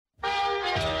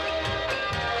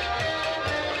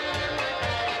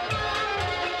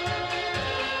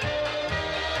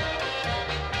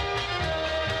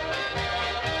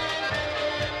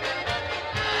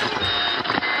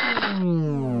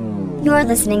You're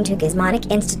listening to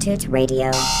Gizmonic Institute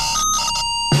Radio.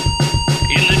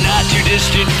 In the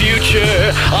not-too-distant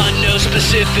future, on no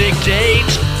specific date,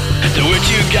 there were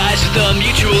two guys with a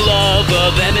mutual love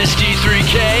of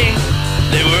MST3K.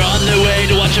 They were on their way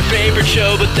to watch their favorite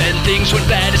show, but then things went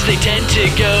bad as they tend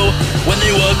to go. When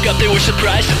they woke up, they were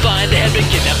surprised to find they had been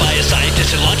kidnapped by a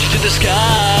scientist and launched into the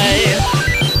sky.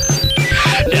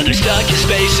 Now they're stuck in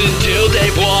space until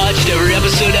they've watched every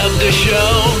episode of the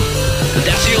show.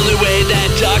 That's the only way that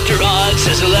Dr. Odd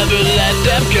says he'll ever let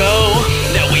them go.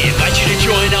 Now we invite you to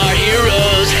join our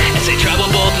heroes as they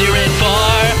travel both near and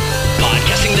far,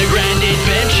 podcasting their grand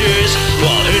adventures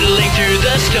while hurtling through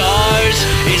the stars.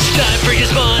 It's time for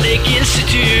Gizmonic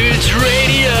Institute's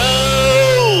Radio.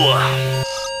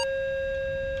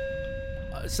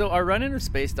 So our run-in of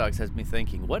space dogs has me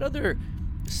thinking, what other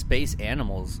space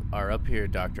animals are up here,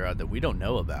 Dr. Odd, that we don't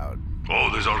know about? Oh,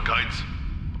 there's all kinds.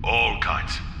 All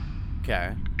kinds.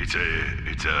 Okay. It's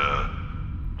a,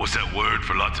 what's that word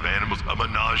for lots of animals? A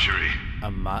menagerie. I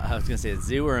was gonna say a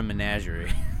zoo or a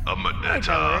menagerie. I like that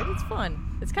word. It's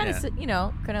fun. It's kind of,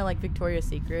 Yeah. kind of like Victoria's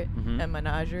Secret, a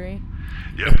menagerie.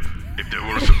 Yep. If there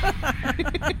was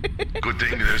good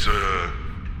thing there's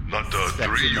not Sexy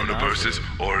three universes,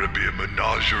 or it'd be a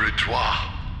menagerie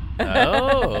trois.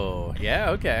 Oh, yeah,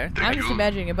 okay. I'm just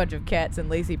imagining a bunch of cats in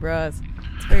lacy bras.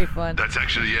 It's very fun. That's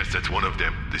actually, yes, that's one of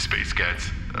them. The space cats.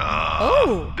 They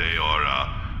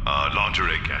are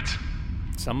lingerie cats.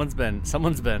 Someone's been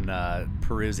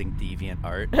perusing deviant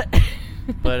art.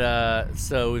 But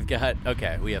so we've got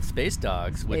we have space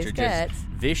dogs, which Space are cats. just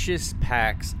vicious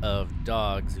packs of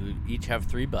dogs who each have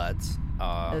 3 butts.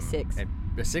 Six. And,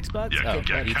 6 butts? Yeah,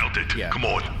 count it. Yeah. Come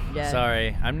on. Yeah.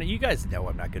 Sorry, you guys know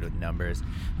I'm not good with numbers.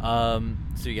 So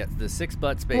you got the 6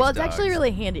 butt space. Well, it's dogs. actually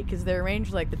really handy because they're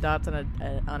arranged like the dots on a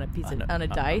dice. On a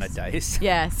dice.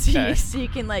 Yeah, so, Okay. so you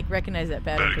can like recognize that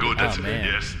pattern. Very good. Oh, man.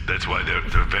 Yes, that's why they're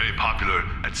very popular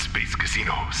at space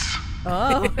casinos.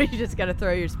 Oh, you just gotta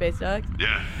throw your space dogs.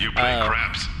 Yeah, you play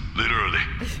craps, literally.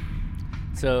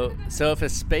 So if a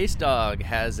space dog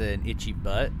has an itchy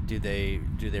butt, do they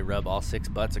rub all 6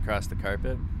 butts across the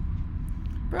carpet?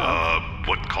 Bro.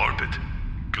 What carpet?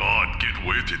 God, get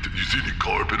with it. You see the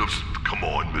carpet? Come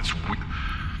on, that's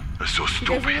so You guys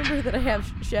stupid. remember that I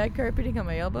have shag carpeting on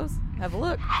my elbows? Have a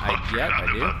look. I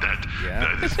do. About that. Yeah.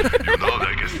 That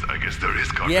is, I guess there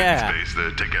is carpet Yeah. in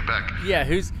space. Take it back. Yeah,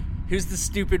 who's the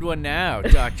stupid one now,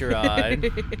 Dr. Odd?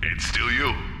 It's still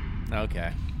you.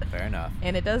 Okay, fair enough.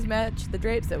 And it does match the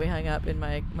drapes that we hung up in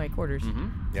my quarters.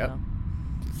 Mm-hmm. Yep.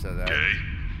 So that. Okay,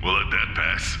 we'll let that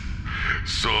pass.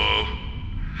 So,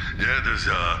 yeah, there's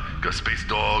got space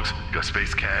dogs, got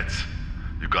space cats,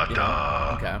 you got you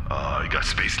got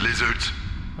space lizards.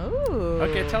 Ooh.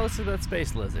 Okay, tell us about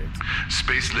space lizards.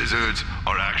 Space lizards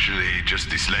are actually just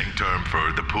the slang term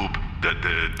for the poop that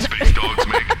the space dogs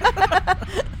make.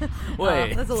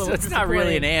 Wait, that's a little so it's not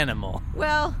really an disappointing. animal.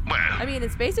 Well, I mean, in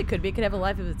space it could be. It could have a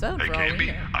life of its own. It For all can we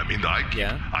be. know. I mean,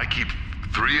 I keep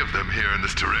 3 of them here in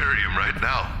this terrarium right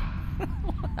now.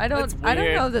 I don't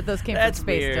weird. know that those came That's from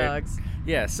space weird. dogs.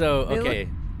 Yeah. So They okay,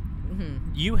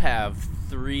 you have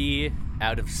 3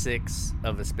 out of 6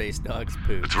 of a space dog's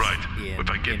poop. That's right. If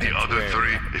I get the other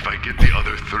 3,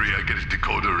 I get a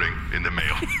decoder ring in the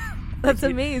mail. That's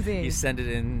amazing. You send it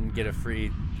in and get a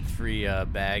free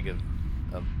bag of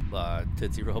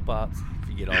Tootsie Roll Pops if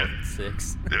you get all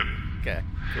 6. Yep. Okay,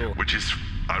 cool. Which is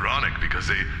ironic because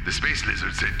the space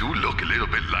lizards, they do look a little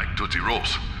bit like Tootsie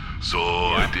Rolls. So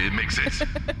it makes sense.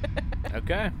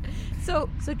 Okay. So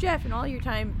Jeff, in all your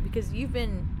time, because you've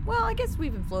been, well, I guess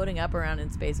we've been floating up around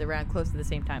in space around close to the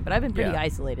same time, but I've been pretty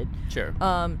isolated. Sure.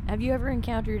 Have you ever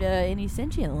encountered any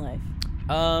sentient life?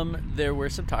 There were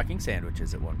some talking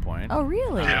sandwiches at one point. Oh,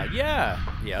 really? Yeah.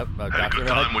 Yep. Had a Dr. good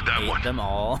time Odd with that ate one. them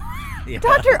all. Yeah.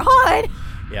 Dr. Odd!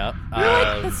 Yep. You're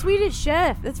like the Swedish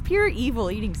chef. That's pure evil,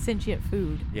 eating sentient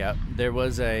food. Yep. There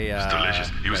was a. It's delicious.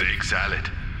 He was egg salad.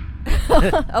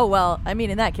 Oh, well, I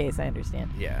mean, in that case, I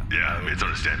understand. Yeah. Yeah, I mean, it's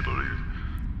understandable.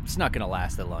 It's not going to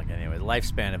last that long anyway. The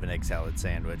lifespan of an egg salad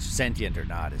sandwich, sentient or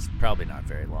not, is probably not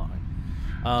very long.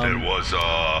 There was the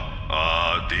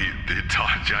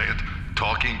giant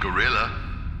talking gorilla.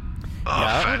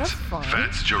 that's fun.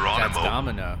 Fats Geronimo. Fats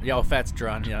Domino. Yeah, Fats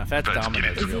Geronimo. Yeah, Fats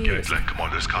Domino. Get it. Like, come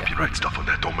on, there's copyright stuff on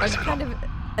that. Don't I'm mess it kind up. of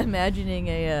imagining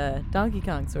a Donkey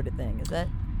Kong sort of thing. Is that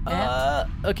apt?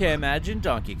 Okay, imagine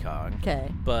Donkey Kong.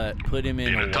 Okay. But put him in a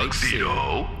In a white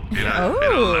tuxedo, in a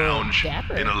lounge,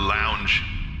 dapper. in a lounge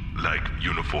like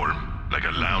uniform, like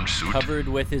a lounge suit. covered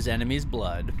with his enemy's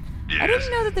blood. Yes. I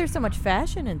didn't know that there's so much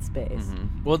fashion in space.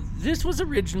 Well, this was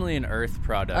originally an Earth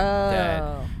product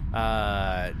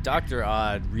that Dr.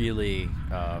 Odd really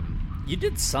You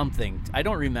did something. I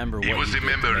don't remember what He was you the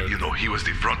did to member, make- you know, he was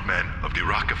the front man of the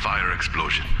Rock-afire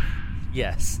explosion.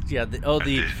 Yes. Yeah. That's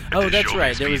Showbiz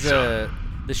right. There was Pizza.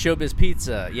 the Showbiz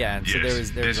Pizza. Yeah. And so Yes,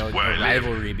 there was a where I live.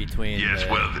 rivalry between. Yes,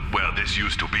 well, this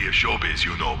used to be a showbiz,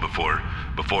 you know, before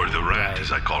the rat, Right.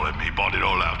 as I call him, he bought it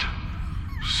all out.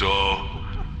 So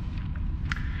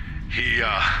he,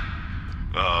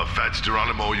 Fats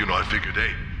Geronimo, you know, I figured,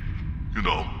 hey, you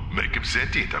know, make him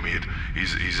sentient. I mean,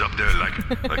 he's up there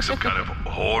like some kind of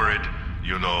horrid,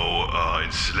 you know,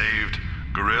 enslaved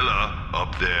gorilla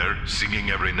up there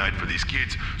singing every night for these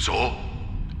kids. So,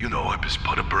 you know, I just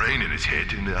put a brain in his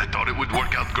head, and I thought it would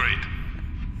work out great.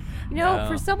 You know,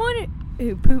 for someone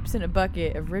who poops in a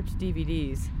bucket of ripped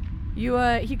DVDs,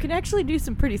 you can actually do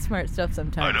some pretty smart stuff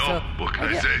sometimes. I know. So What can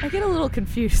I say? I get a little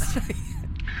confused.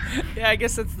 Yeah, I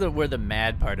guess that's where the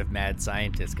mad part of Mad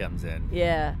Scientist comes in.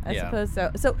 Yeah, I suppose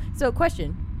so. So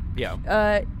question.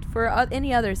 Yeah. For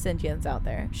any other sentients out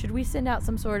there, should we send out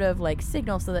some sort of like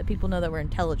signal so that people know that we're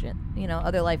intelligent? You know,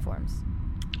 other life forms.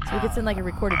 So we could send like a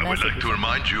recorded I would message. like to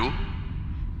remind you,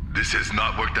 this has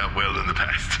not worked out well in the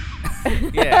past.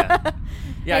 Yeah.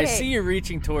 Yeah, I Hey. see you're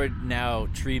reaching toward now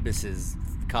Trebus's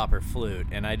copper flute,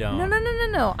 and I don't.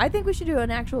 No. I think we should do an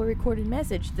actual recorded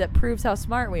message that proves how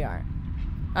smart we are.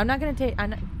 I'm not gonna take.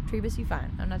 Trebus, you fine.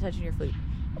 I'm not touching your flute.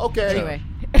 Okay. Anyway.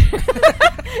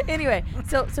 Anyway,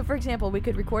 so for example, we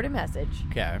could record a message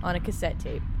Okay. on a cassette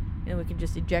tape, and we can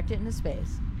just eject it into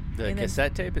space. The and then-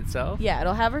 cassette tape itself? Yeah,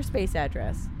 it'll have our space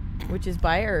address, which is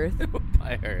by Earth.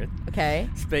 By Earth. Okay.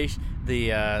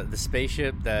 The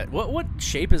spaceship that what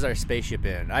shape is our spaceship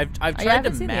in? I've tried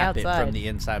haven't to seen the map it outside. from the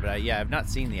inside, but I've not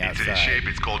seen the It's outside. a shape,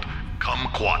 it's called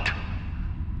kumquat.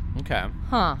 Okay.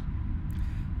 Huh.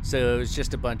 So it's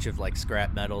just a bunch of like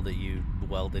scrap metal that you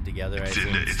welded together. I It's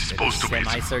assume it's supposed to be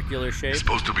semicircular shape. It's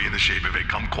supposed to be in the shape of a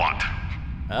kumquat.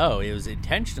 Oh, it was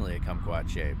intentionally a kumquat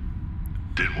shape.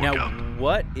 Didn't work Now, out.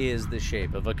 what is the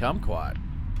shape of a kumquat?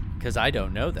 Because I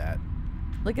don't know that.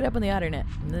 Look it up on the internet.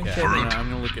 And then Okay, show me. I'm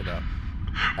gonna look it up.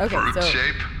 Okay, Fruit so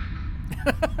shape.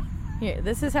 here,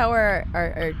 this is how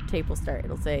our tape will start.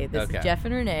 It'll say, "This Okay. is Jeff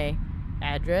and Renee,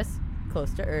 address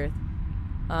close to Earth,"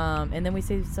 and then we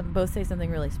both say something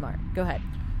really smart. Go ahead.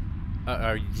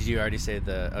 Did you already say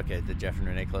the Jeff and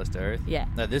Renee close to Earth? Yeah.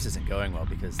 No, this isn't going well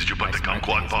because. Did you put my the smart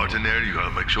thing kumquat is part moving. in there? You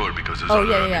gotta make sure because there's Oh,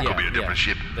 yeah. it could be a different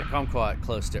ship. The kumquat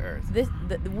close to Earth.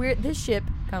 This ship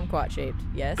kumquat shaped.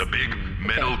 Yes. The big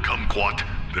metal kumquat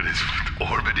that is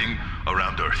orbiting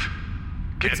around Earth.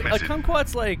 Can't A miss it.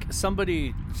 kumquat's like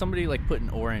somebody like put an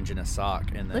orange in a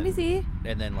sock and then Let me see.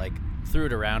 and then like threw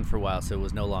it around for a while so it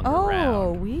was no longer Oh,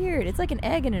 round. weird! It's like an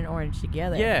egg and an orange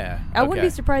together. Yeah, I wouldn't okay. be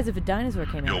surprised if a dinosaur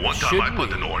came You know, out. one time Should I put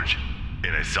we? an orange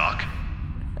in a sock,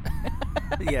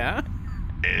 Yeah.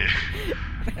 and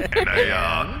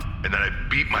then I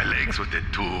beat my legs with it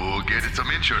to get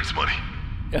some insurance money.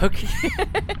 Okay.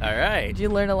 All right. Did you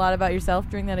learn a lot about yourself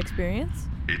during that experience?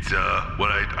 It's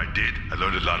what I did. I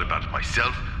learned a lot about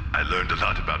myself. I learned a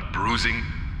lot about bruising,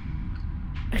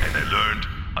 and I learned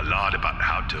a lot about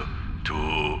how to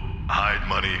hide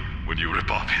money when you rip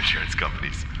off insurance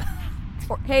companies.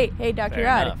 Hey, Dr. Fair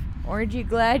Odd. enough. Aren't you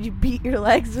glad you beat your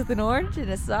legs with an orange in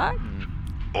a sock?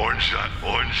 Orange,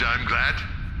 I'm glad.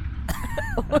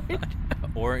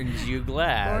 Orange, you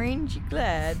glad? Orange, you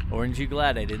glad? Orange, you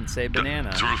glad? I didn't say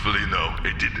banana. Truthfully, no.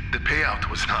 It did. The payout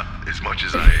was not as much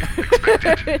as I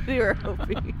expected. You were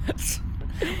hoping.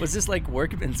 Was this like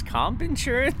workman's comp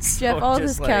insurance? Jeff, Or all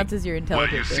just this like- counts as your Well,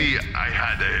 intelligence. you see, I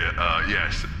had a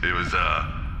yes. It was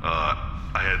I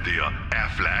had the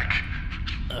Aflac.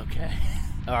 Okay.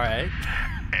 All right.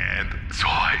 And so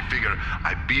I figure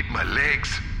I beat my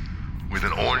legs with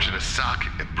an orange in a sock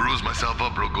and bruised myself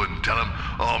up real good and tell him,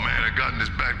 oh man, I got in this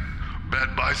bad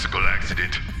bicycle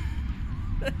accident.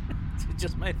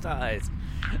 Just my thighs.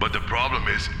 But the problem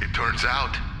is, it turns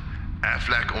out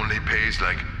Aflac only pays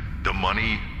like the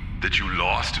money that you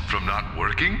lost from not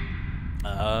working.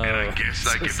 Oh. And I guess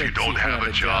like so if you since don't have had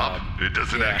a job, it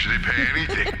doesn't Yeah. actually pay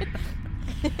anything.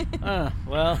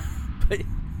 Well, but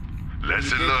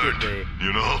Lesson did learned, get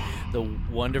you know? the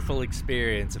wonderful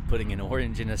experience of putting an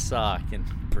orange in a sock and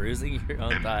bruising your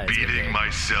own And thighs. with beating it.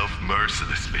 myself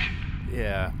mercilessly.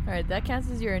 Yeah. All right, that counts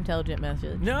as your intelligent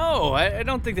message. No, I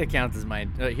don't think that counts as my.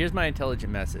 Here's my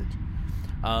intelligent message.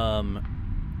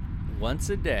 Once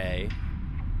a day,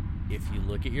 if you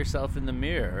look at yourself in the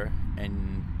mirror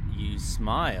and you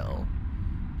smile,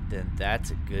 then that's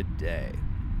a good day.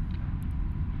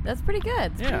 That's pretty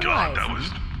good. It's Yeah. pretty God, wise.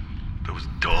 that was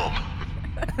dumb.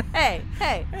 Hey.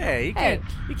 Hey,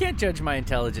 you can't judge my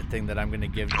intelligent thing that I'm going to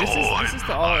give. This is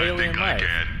to all I alien think I life.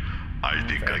 can. I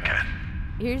think fair I enough. can.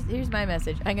 Here's my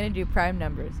message. I'm gonna do prime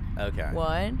numbers. Okay.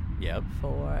 1, Yep.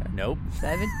 4, Nope.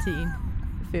 17,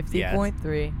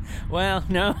 50.3, Well,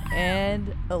 no.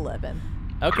 and 11.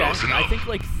 Okay. Close I enough. think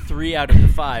like 3 out of the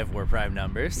 5 were prime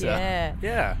numbers. So. Yeah.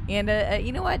 Yeah. And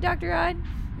you know what, Dr. Odd?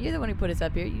 You're the one who put us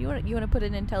up here. You want to put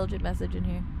an intelligent message in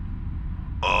here?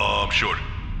 Sure.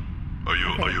 Are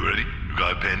you ready? You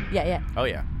got a pen? Yeah. Oh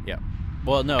yeah. Yeah.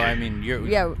 Well, no. I mean, you're.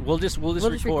 Yeah, We'll just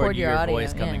record your audio,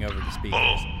 voice coming yeah. over the speakers.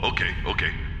 Oh, okay.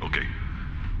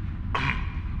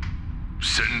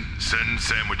 Send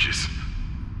sandwiches.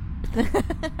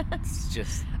 It's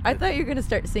just. I thought you were gonna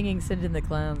start singing "Send in the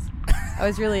Clowns." I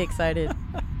was really excited.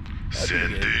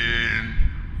 Send good. in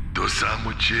those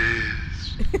sandwiches.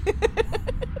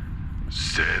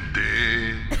 Send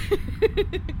in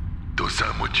those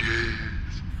sandwiches.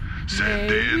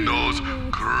 Send in those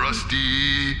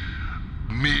crusty,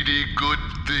 meaty good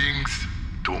things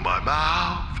to my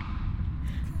mouth.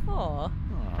 Aw. Aw.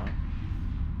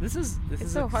 This is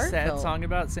so a sad heartfelt. song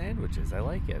about sandwiches. I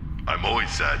like it. I'm always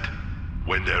sad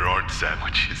when there aren't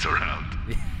sandwiches around.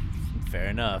 Fair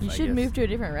enough. You I should guess. move to a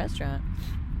different restaurant.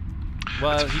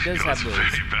 Well, he does That's have a those.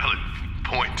 very valid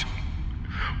point.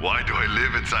 Why do I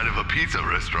live inside of a pizza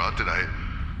restaurant and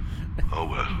Oh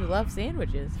well. You love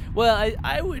sandwiches. Well,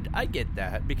 I get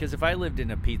that, because if I lived in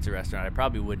a pizza restaurant, I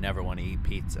probably would never want to eat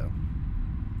pizza.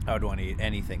 I would want to eat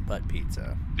anything but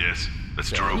pizza. Yes, that's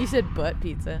So- true. You said butt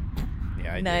pizza.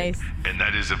 Yeah, I did. Nice. And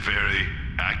that is a very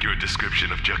accurate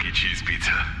description of Chuck E. Cheese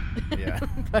pizza. Yeah.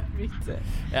 Butt pizza.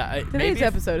 Yeah. Today's Maybe if-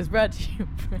 episode is brought to you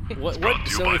by... Brought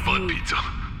to you so by if Bud you, Pizza.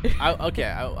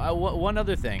 one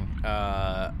other thing.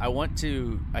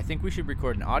 I think we should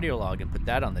record an audio log and put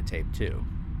that on the tape too.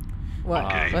 What?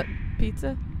 Okay. What?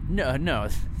 Pizza? No,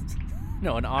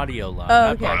 an audio log. Oh,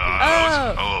 not okay. Bud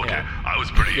Pizza. Okay. Yeah. I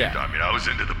was pretty. Yeah. I mean, I was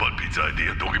into the Bud Pizza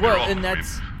idea. Don't get me Well, wrong. and I mean,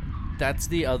 that's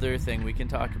the other thing we can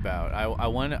talk about. I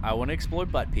want to explore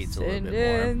butt pizza a little Send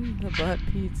bit in the butt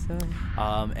pizza.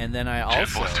 more. And then I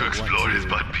Jeff also wants to explore want his to,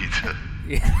 Bud Pizza.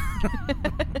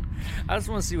 I just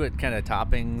want to see what kind of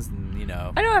toppings and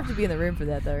I don't have to be in the room for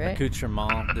that, though, right?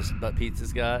 accoutrement this butt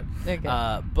pizza's got.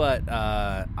 Okay. But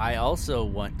I also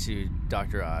want to,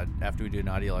 Dr. Odd, after we do an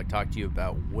audio log, talk to you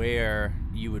about where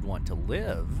you would want to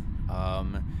live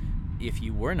if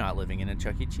you were not living in a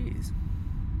Chuck E. Cheese.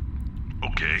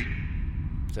 Okay.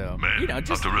 So, Man,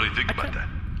 just I have to really think about that.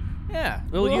 Yeah.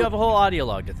 Well, you Well- have a whole audio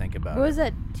log to think about. What was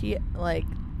that?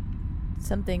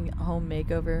 Something home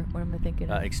makeover? What am I thinking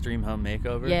of? Extreme Home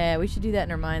Makeover? Yeah, we should do that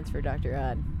in our minds for Dr.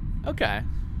 Odd. Okay.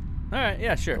 All right.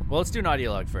 Yeah, sure. Well, let's do an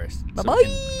audio log first. So Bye-bye. we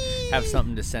can have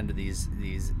something to send to these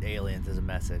aliens as a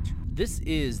message. This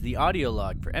is the audio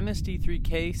log for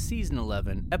MST3K Season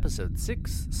 11, Episode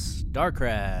 6, Star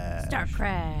Crash. Star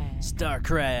Crash. Star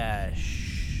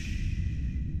Crash.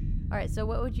 All right, so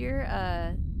what would your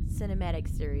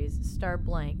cinematic series, Star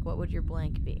Blank, what would your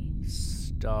blank be?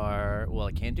 Well,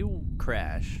 I can't do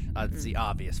Crash. It's the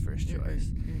obvious first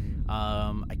choice.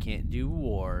 I can't do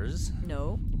Wars.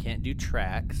 No. I can't do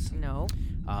Tracks. No.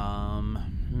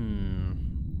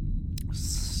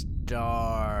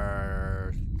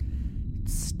 Star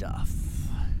stuff.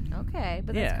 Okay,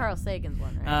 but that's Yeah. Carl Sagan's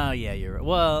one, right? Oh, yeah, you're right.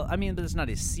 Well, I mean, but it's not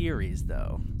a series,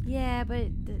 though. Yeah, but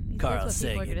Carl that's what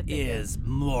people are Sagan gonna think is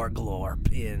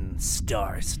Morglorp in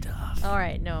Star Stuff. Of. All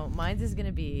right, no, mine's is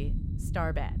gonna be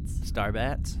Starbats.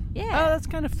 Starbats? Yeah. Oh, that's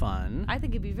kind of fun. I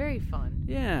think it'd be very fun.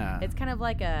 Yeah. It's kind of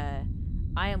like a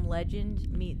I Am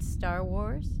Legend meets Star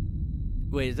Wars.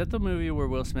 Wait, is that the movie where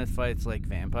Will Smith fights, like,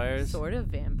 vampires? Sort of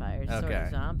vampires, sort Okay.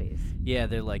 of zombies. Yeah,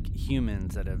 they're like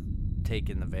humans that have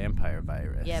taken the vampire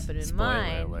virus. Yeah, but in Spoiler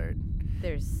mine- alert.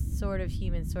 There's sort of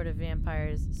humans, sort of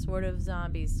vampires, sort of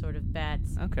zombies, sort of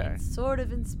bats. Okay. and sort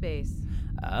of in space.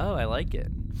 Oh, I like it.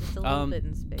 Just a little bit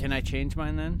in space. Can I change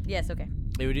mine then? Yes, okay.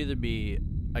 It would either be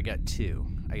I got two.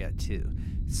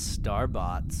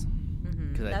 Starbots,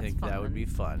 because I That's think that would fun. be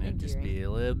fun. It'd just be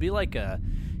Endearing. it'd be like a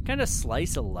kind of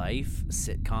slice of life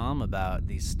sitcom about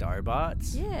these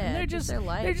Starbots. Yeah, and they're just their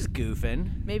life. they're just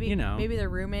goofing. Maybe maybe they're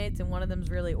roommates and one of them's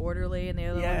really orderly and the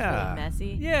other yeah, one's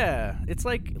really messy. Yeah, it's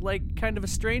like kind of a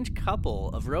strange couple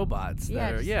of robots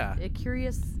that are just a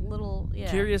curious little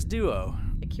curious duo.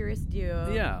 a curious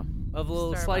duo. Yeah, of a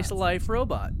little slice of Starbots. life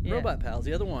robot. Yeah. Robot pals.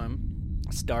 The other one,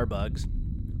 Starbugs.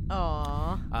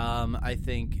 Aw. I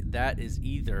think that is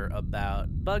either about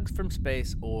bugs from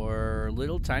space or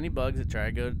little tiny bugs that try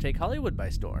to go to take Hollywood by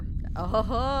storm.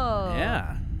 Oh.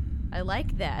 Yeah. I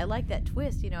like that. I like that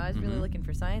twist. I was really looking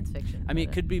for science fiction. I mean,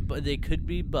 but, they could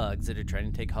be bugs that are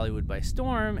trying to take Hollywood by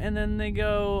storm, and then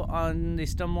they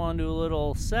stumble onto a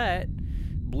little set,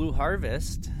 Blue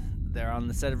Harvest. They're on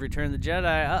the set of Return of the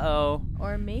Jedi. Uh-oh.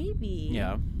 or maybe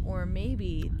Yeah. Or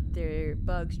maybe they're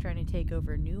bugs trying to take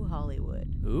over New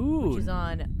Hollywood, Ooh.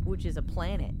 which is a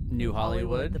planet. New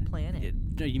Hollywood? the planet.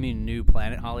 You mean New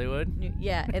Planet Hollywood?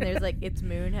 Yeah, and there's like its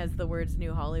moon has the words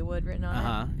New Hollywood written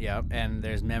on it. Yeah. And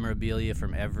there's memorabilia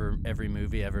from every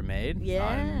movie ever made on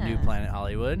Yeah. New Planet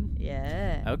Hollywood.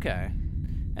 Yeah. Okay.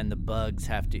 And the bugs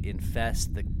have to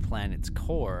infest the planet's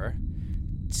core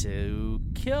to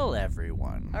kill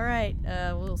everyone. All right,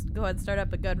 we'll go ahead and start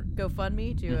up a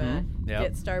GoFundMe to Yep.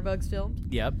 get Starbugs filmed.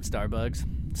 Yep, Starbugs.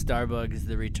 Starbug is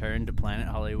the return to Planet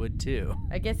Hollywood 2.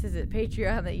 I guess is it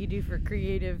Patreon that you do for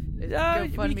creative?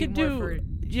 GoFundMe we could more do. for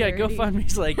Yeah, charity?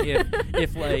 GoFundMe's like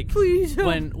if like Please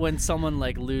help. when someone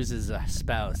like loses a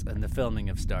spouse in the filming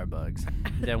of Starbugs,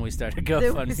 then we start a Then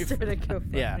GoFundMe. we start a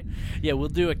GoFundMe. Yeah, we'll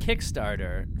do a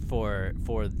Kickstarter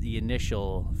for the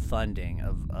initial funding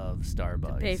of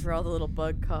Starbugs. Pay for all the little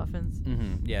bug coffins.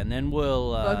 Yeah, and then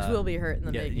we'll Bugs will be hurt in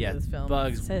the yeah, making yeah, of this film.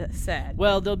 bugs- Sad.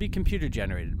 Well, they'll be computer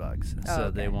generated bugs, so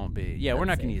okay. they won't be. Yeah, we're Let's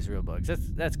not going to see. use real bugs.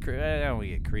 That's I don't want to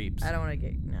get creeps. I don't want to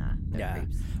get they're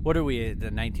creeps. What are we? The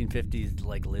 1950s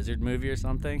like lizard movie or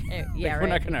something? Yeah, We're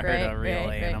not right, going to hurt right, a real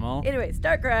right. animal. Anyway,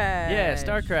 Star Crash. Yeah,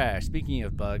 Star Crash. Speaking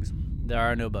of bugs, there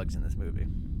are no bugs in this movie.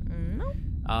 No.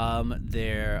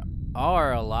 There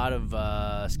are a lot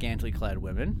of scantily clad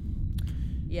women.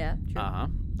 Yeah.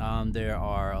 True. There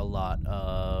are a lot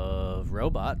of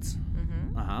robots.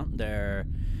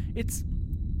 It's,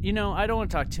 I don't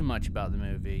want to talk too much about the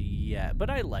movie yet, but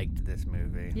I liked this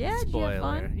movie. Yeah, did you Spoiler. have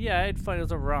fun? Yeah, I had fun. It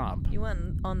was a romp. You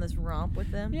went on this romp with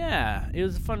them? Yeah, it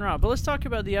was a fun romp. But let's talk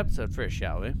about the episode first,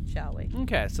 shall we? Shall we?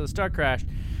 Okay, so Star Crash.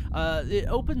 It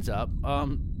opens up.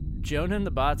 Jonah and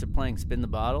the bots are playing Spin the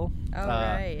Bottle. Oh,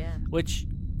 right, yeah. Which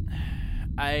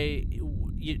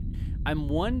I'm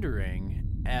wondering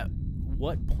at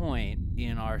what point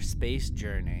in our space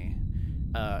journey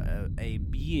a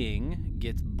being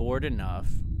gets bored enough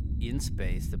in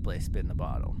space to play Spin the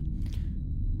Bottle.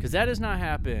 Because that does not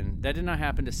happen. That did not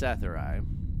happen to Seth or I.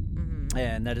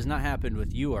 And that has not happened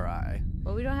with you or I.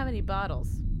 Well, we don't have any bottles.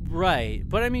 Right,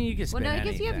 but I mean, you can spin Well, no, I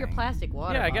anything. guess you have your plastic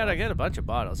water Yeah, I bottles. got a bunch of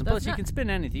bottles, and That's plus you not- can spin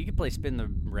anything. You can play spin the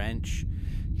wrench.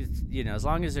 As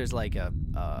long as there's like a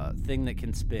thing that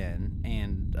can spin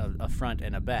and a front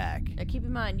and a back. Now, keep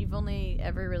in mind, you've only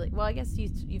ever really... Well, I guess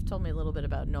you've told me a little bit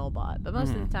about Nullbot, but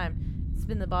most of the time,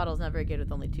 Spin the Bottle's not very good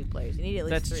with only 2 players. You need at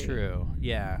least 3. That's true.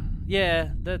 Yeah,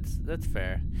 that's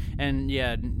fair. And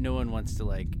yeah, no one wants to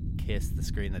like kiss the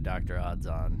screen that Dr. Odd's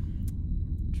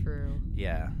on. True.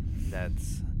 Yeah,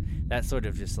 that's sort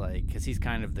of just like because he's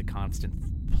kind of the constant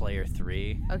player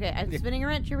 3. Okay, I'm spinning a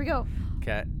wrench. Here we go.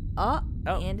 Okay. Oh,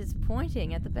 Oh. and it's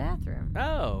pointing at the bathroom.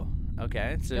 Oh,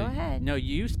 okay. So Go ahead. No,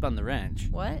 you spun the wrench.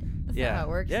 What? That's Yeah, not how it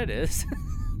works. Yeah, it is.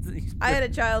 I had a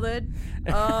childhood.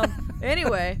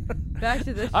 Anyway, back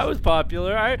to this. I was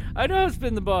popular. I know how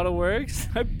Spin the Bottle works.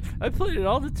 I played it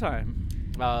all the time.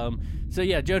 So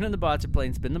yeah, Jonah and the bots are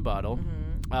playing Spin the Bottle.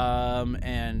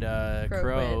 And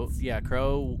Crow. quits. Yeah,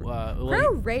 Crow.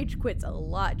 Crow rage quits a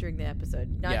lot during the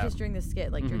episode, not Yeah. just during the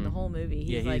skit, like during the whole movie. He's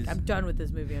Yeah, like, he's- "I'm done with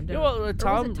this movie. I'm done." Yeah, well, with it." Or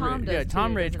Tom. was it Tom does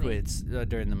Tom too, rage doesn't he? quits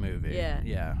during the movie. Yeah.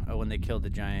 Yeah. When they killed the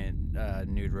giant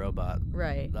nude robot.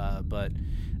 Right. But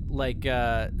like,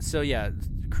 so yeah,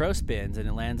 Crow spins and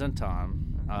it lands on Tom.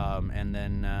 And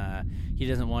then he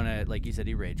doesn't want to, like you said,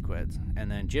 he rage quits. And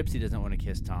then Gypsy doesn't want to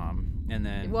kiss Tom. And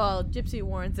then Well, Gypsy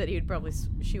warns that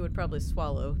she would probably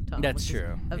swallow Tom. That's which is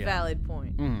true, A yeah. valid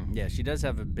point. yeah, she does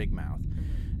have a big mouth.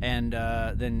 And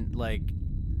then like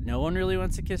no one really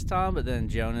wants to kiss Tom, but then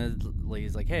Jonah,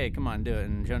 he's like, "Hey, come on, do it."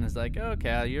 And Jonah's like,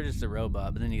 "Okay, you're just a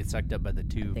robot." But then he gets sucked up by the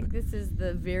tube. I think this is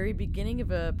the very beginning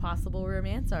of a possible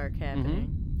romance arc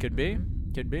happening. Could be.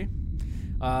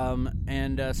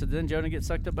 So then Jonah gets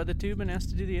sucked up by the tube and has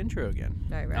to do the intro again.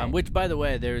 Right. Which, by the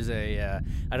way, there's I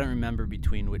don't remember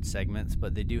between which segments,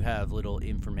 but they do have little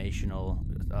informational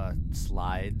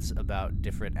slides about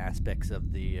different aspects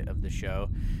of the show,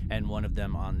 and one of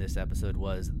them on this episode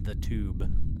was the tube,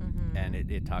 and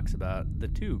it talks about the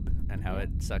tube and how it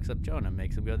sucks up Jonah,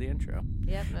 makes him go to the intro.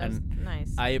 Yep, that was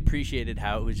nice. I appreciated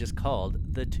how it was just called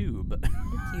the tube.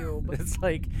 Tube. It's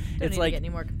like Don't need to get any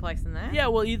more complex than that. yeah,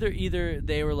 well, either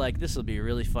they were like, this will be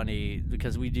really funny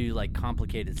because we do like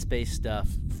complicated space stuff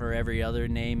for every other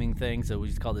naming thing, so we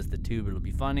just call this the tube, it'll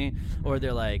be funny. Or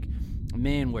they're like,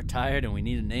 man, we're tired and we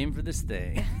need a name for this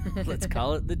thing. Let's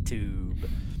call it the tube.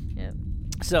 Yep.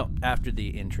 So after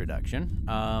the introduction,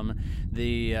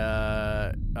 the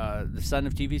son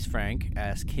of TV's Frank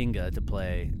asked Kinga to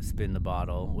play Spin the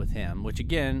Bottle with him, which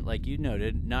again, like you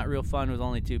noted, not real fun with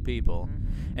only 2 people,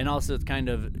 and also it's kind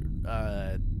of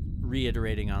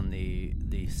reiterating on the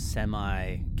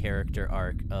semi character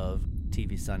arc of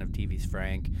TV son of TV's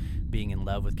Frank being in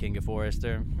love with King of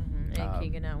Forrester. And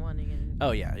King of not wanting it.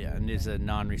 Oh, yeah, and it's a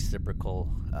non-reciprocal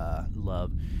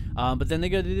love. But then they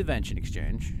go to the Invention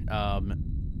Exchange.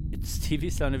 It's TV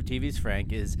son of TV's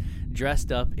Frank is dressed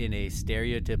up in a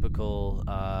stereotypical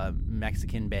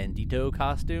Mexican bandito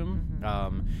costume,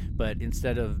 but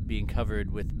instead of being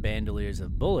covered with bandoliers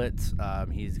of bullets,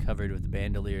 he's covered with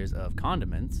bandoliers of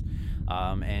condiments,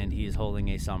 and he's holding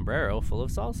a sombrero full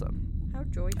of salsa. How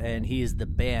joyful. And he is the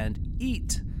band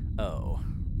Eat-O.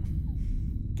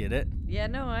 Get it? Yeah,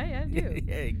 no, I do.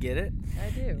 Get it? I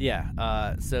do.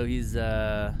 Yeah. So he's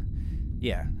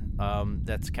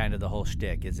that's kind of the whole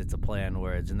shtick. Is it's a play on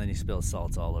words, and then he spills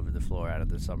salsa all over the floor out of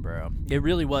the sombrero. It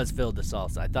really was filled with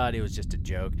salsa. I thought it was just a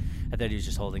joke. I thought he was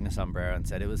just holding the sombrero and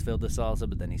said it was filled with salsa,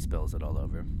 but then he spills it all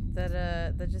over.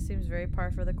 That just seems very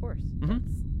par for the course.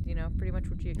 That's, pretty much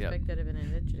what you expect out of an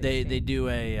invention exchange. They do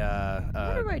a. I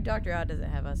wonder why Dr. Odd doesn't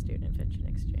have us do an invention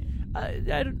exchange.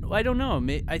 I don't know.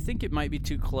 I think it might be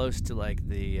too close to like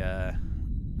the.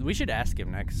 We should ask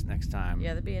him next time. Yeah,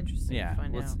 that'd be interesting to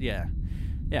find out.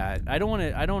 Yeah, I don't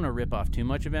want to rip off too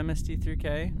much of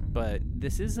MST3K, but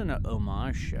this isn't an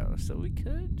homage show, so we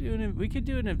could do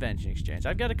an invention exchange.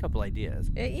 I've got a couple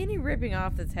ideas. Any ripping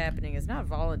off that's happening is not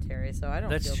voluntary, so I don't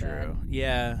That's feel true. bad.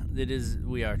 Yeah, it is.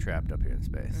 We are trapped up here in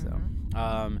space, so.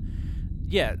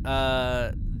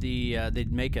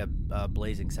 They'd make a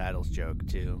Blazing Saddles joke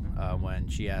too when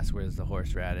she asks where's the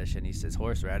horseradish, and he says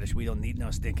horseradish. We don't need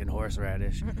no stinking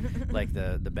horseradish, like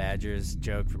the Badgers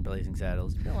joke from Blazing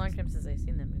Saddles. It's been a long time since I've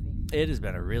seen that movie. It has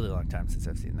been a really long time since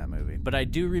I've seen that movie, but I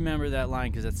do remember that line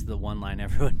because that's the one line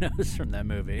everyone knows from that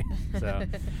movie. So,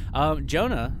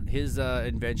 Jonah, his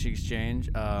invention exchange,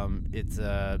 it's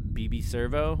a BB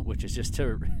Servo, which is just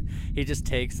he just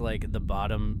takes like the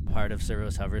bottom part of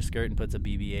Servo's hover skirt and puts a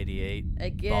BB-88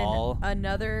 Again, ball.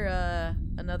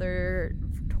 Another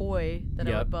toy that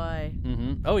I would buy.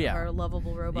 Oh yeah, our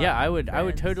lovable robot. Yeah, I would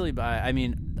friends. totally buy. I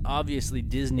mean, obviously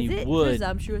Disney Is it would.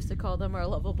 presumptuous to call them our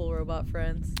lovable robot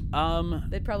friends?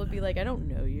 They'd probably be like, I don't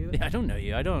know you. I don't know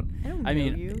you. I don't know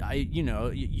mean, you.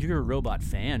 You're a robot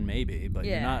fan maybe, but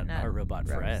you're not our robot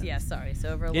friend. Yeah, sorry. So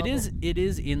over It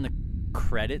is in the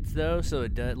credits though, so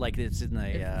it does, like it's in the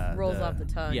it rolls off the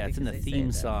tongue. Yeah, it's in the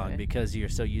theme song because you're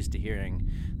so used to hearing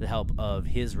the help of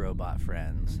his robot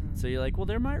friends. So you're like, well,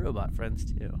 they're my robot friends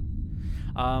too.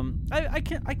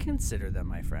 I consider them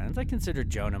my friends. I consider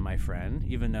Jonah my friend,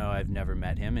 even though I've never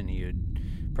met him, and he would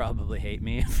probably hate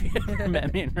me if he ever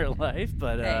met me in real life.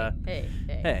 But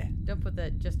hey, don't put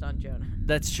that just on Jonah.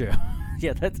 That's true.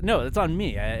 Yeah, that's on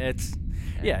me.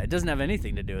 It doesn't have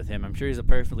anything to do with him. I'm sure he's a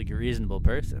perfectly reasonable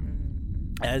person.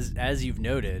 As you've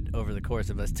noted over the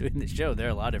course of us doing the show, there are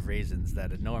a lot of reasons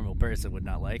that a normal person would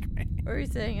not like me. Or are you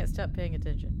saying I stopped paying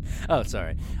attention? Oh,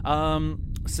 sorry. I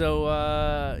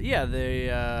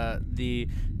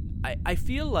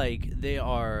feel like they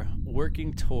are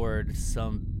working toward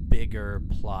some bigger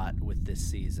plot with this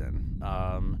season.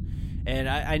 And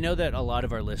I know that a lot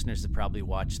of our listeners have probably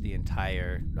watched the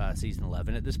entire season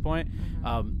 11 at this point.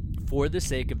 For the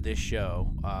sake of this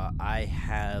show, I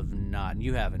have not.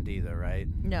 You haven't either, right?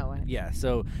 No. Yeah,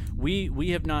 so we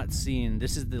have not seen.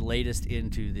 This is the latest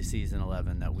into the season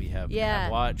 11 that we have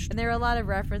watched. And there are a lot of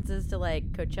references to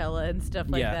like Coachella and stuff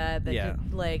like that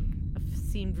just, like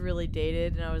seemed really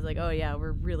dated, and I was like, oh yeah,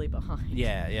 we're really behind.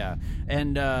 Yeah.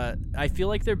 And I feel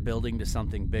like they're building to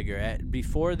something bigger.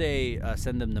 Before they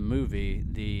send them the movie,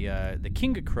 the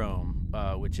King of Chrome,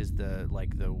 which is the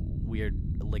weird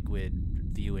liquid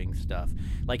viewing stuff,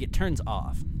 like it turns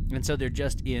off, and so they're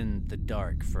just in the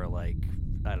dark for like,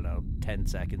 I don't know, 10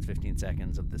 seconds, 15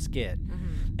 seconds of the skit.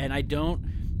 And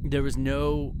there was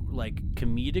no like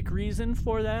comedic reason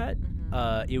for that.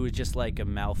 It was just like a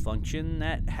malfunction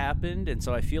that happened, and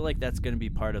so I feel like that's going to be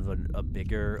part of a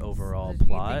bigger overall plot. Do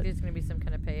you think there's going to be some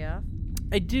kind of payoff?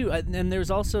 I do, and there's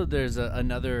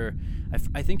another.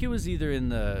 I think it was either in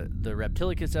the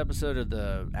Reptilicus episode or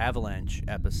the Avalanche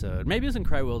episode. Maybe it was in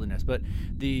Cry Wilderness, but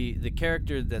the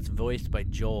character that's voiced by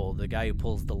Joel, the guy who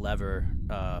pulls the lever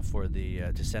for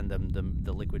to send them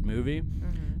the liquid movie,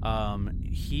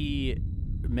 he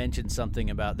mentioned something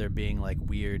about there being like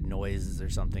weird noises or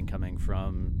something coming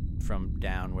from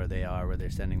down where they're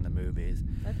sending the movies.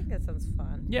 I think that sounds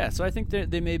fun. Yeah, so I think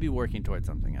they may be working towards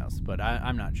something else, but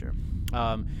I'm not sure.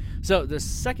 So the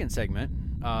second segment,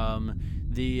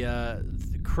 the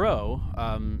Crow,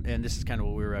 and this is kind of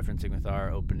what we were referencing with our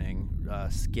opening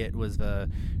skit, was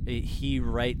he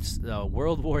writes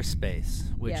World War Space,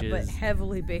 which is but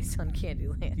heavily based on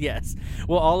Candyland. Yes.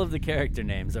 Well, all of the character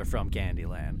names are from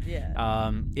Candyland.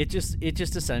 Yeah. It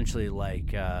just essentially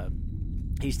like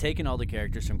he's taken all the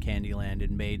characters from Candyland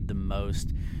and made the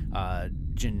most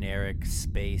generic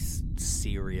space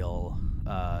cereal,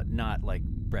 not like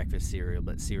breakfast cereal,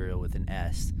 but cereal with an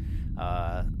S,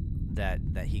 that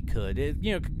he could.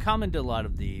 It, common to a lot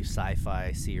of the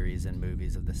sci-fi series and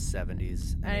movies of the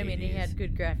 70s and I mean, 80s. he had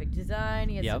good graphic design.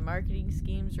 He had some marketing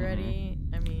schemes ready.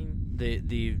 I mean,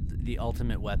 the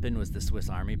ultimate weapon was the Swiss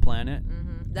Army planet.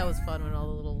 that was fun when all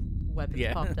the little weapons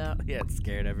popped out. Yeah, it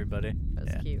scared everybody. That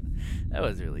was cute. That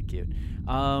was really cute.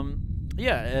 So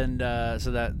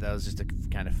that was just a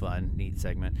kind of fun, neat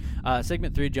segment.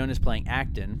 Segment 3, Jonah's playing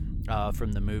Acton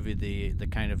from the movie, the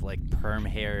kind of like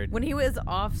perm-haired. When he was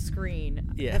off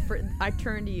screen, Yeah. I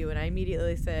turned to you and I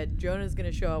immediately said, Jonah's going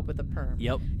to show up with a perm.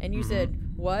 Yep. And you said,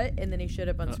 what? And then he showed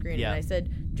up on screen. yeah. And I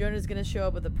said, Jonah's going to show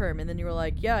up with a perm. And then you were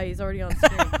like, yeah, he's already on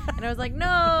screen. And I was like, no,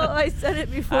 I said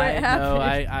it before it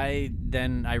happened.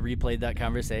 Then I replayed that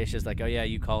conversation. It's like, oh yeah,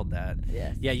 you called that.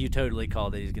 Yes. Yeah, you totally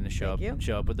called that he's going to show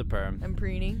up with the perm. I'm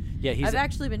preening. Yeah, I've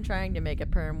actually been trying to make a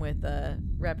perm with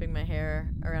wrapping my hair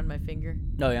around my finger.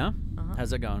 Oh yeah? Uh-huh.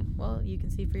 How's it going? Well, you can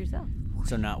see for yourself.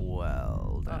 So not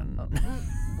Weldon.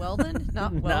 Weldon?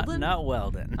 Not Weldon? Not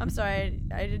Weldon. I'm sorry,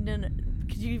 I didn't.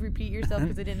 Could you repeat yourself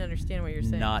because I didn't understand what you're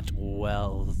saying? Not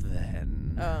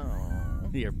Weldon. Oh.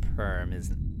 Your perm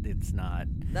it's not.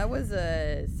 That was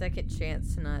a second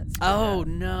chance to not. Oh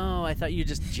no! I thought you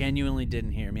just genuinely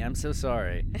didn't hear me. I'm so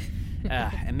sorry.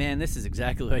 And man, this is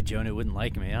exactly why Jonah wouldn't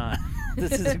like me, huh?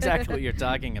 This is exactly what you're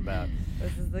talking about.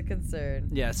 This is the concern.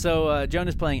 Yeah. So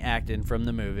Jonah's playing Acton from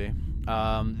the movie.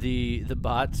 The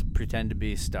bots pretend to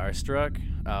be starstruck,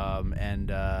 and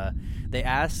they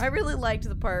ask. I really liked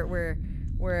the part where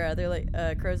they're like,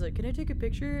 Crow's like, "Can I take a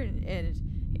picture?"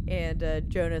 And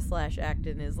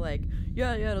Jonah/Acton is like,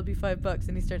 yeah, it'll be $5,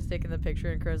 and he starts taking the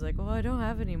picture, and Crow's like, well, I don't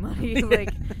have any money.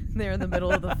 Like, they're in the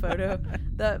middle of the photo.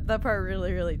 That part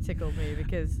really, really tickled me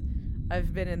because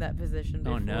I've been in that position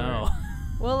before. Oh no.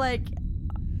 Well, like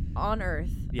on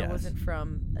Earth, Yes. I wasn't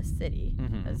from a city.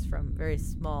 I was from a very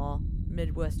small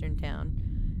Midwestern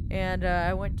town, and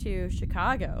I went to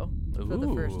Chicago for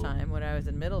the first Ooh. time when I was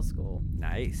in middle school.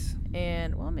 Nice.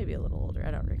 And well, maybe a little older.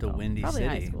 I don't recall. Windy Probably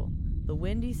high City. school. The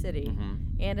Windy City.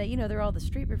 And they're all the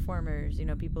street performers.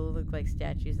 People who look like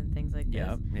statues and things like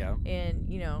this. Yeah. And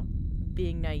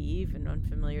being naive and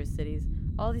unfamiliar with cities,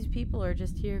 all these people are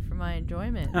just here for my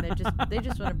enjoyment. And they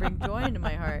just want to bring joy into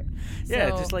my heart.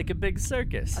 Yeah, So- just like a big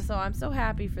circus. So I'm so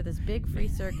happy for this big free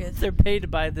circus. They're paid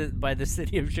by the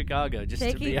city of Chicago just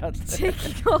to be out there.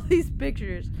 taking all these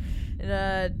pictures,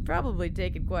 and probably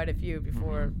taken quite a few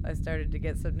before I started to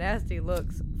get some nasty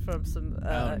looks from some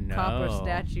copper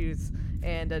statues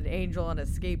and an angel on a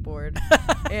skateboard.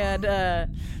 And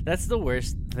That's the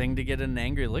worst thing to get an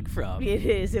angry look from. it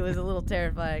is. It was a little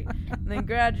terrifying. And then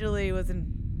gradually was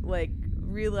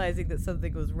realizing that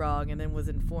something was wrong, and then was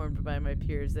informed by my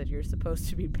peers that you're supposed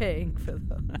to be paying for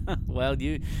them. Well,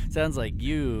 sounds like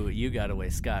you got away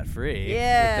scot-free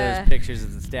Yeah. with those pictures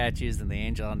of the statues and the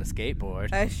angel on the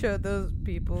skateboard. I showed those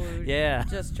people who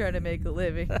just trying to make a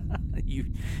living.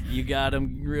 You got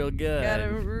them real good. Got it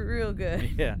real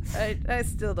good. Yeah. I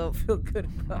still don't feel good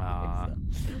about Aw.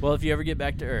 myself. Well, if you ever get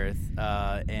back to Earth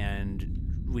and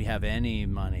we have any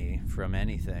money from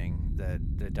anything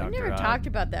that Dr. We never Odd- talked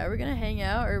about that. Are we gonna hang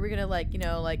out, or are we gonna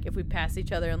if we pass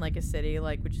each other in a city,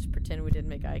 we just pretend we didn't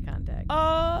make eye contact?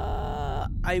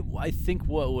 I think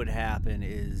what would happen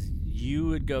is you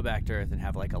would go back to Earth and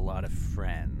have a lot of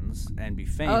friends and be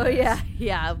famous. Oh yeah, I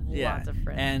have lots of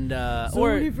friends. And so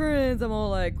many friends. I'm all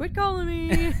like, quit calling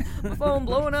me. My phone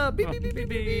blowing up. Beep beep beep beep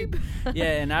beep. beep.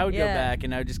 Yeah, and I would go Yeah. back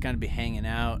and I would just kind of be hanging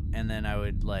out, and then I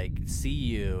would see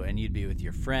you and you'd be with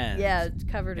your friends. Yeah, it's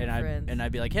covered in friends. And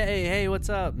I'd be like, hey, what's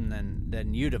up? And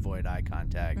then you'd avoid eye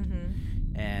contact,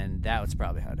 and that was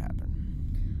probably how it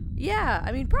happened. Yeah,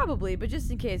 I mean probably, but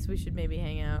just in case, we should maybe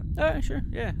hang out. All right, sure,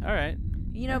 yeah, all right.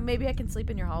 Maybe I can sleep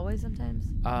in your hallway sometimes.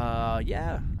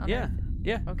 Yeah. Okay.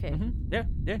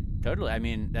 Yeah, totally. I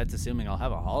mean, that's assuming I'll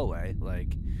have a hallway.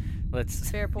 Let's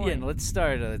Fair point. Yeah, let's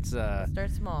start.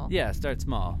 Start small. Yeah, start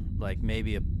small.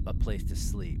 Maybe a place to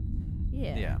sleep.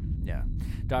 Yeah. Yeah.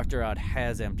 Dr. Odd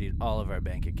has emptied all of our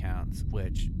bank accounts,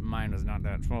 which mine was not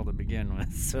that small to begin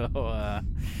with. So, I'm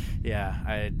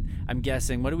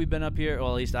guessing. What have we been up here?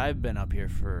 Well, at least I've been up here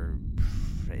for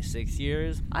 6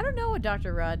 years. I don't know what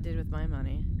Dr. Rod did with my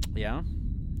money. Yeah.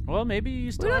 Well, maybe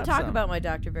you still We don't have talk some. about my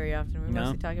doctor very often. We No?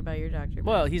 mostly talk about your doctor.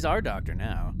 Well, he's our doctor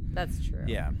now. That's true.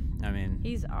 Yeah. I mean,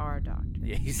 He's our doctor.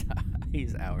 yeah,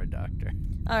 He's our doctor.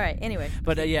 All right. Anyway.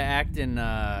 But yeah, Acton,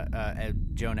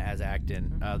 Jonah as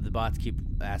Acton, the bots keep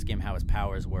asking him how his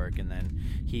powers work, and then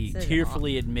he Says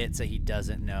tearfully admits that he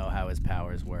doesn't know how his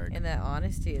powers work. And that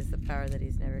honesty is the power that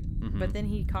he's never. But then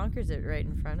he conquers it right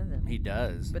in front of them. He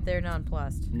does. But they're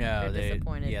nonplussed. No, they're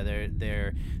disappointed.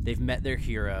 Yeah, they've met their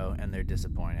hero and they're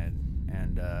disappointed,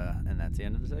 and that's the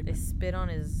end of the segment. They spit on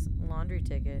his laundry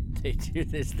ticket. They do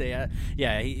this. He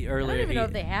earlier. I don't even know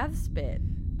if they have spit.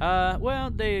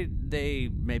 Well, they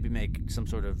maybe make some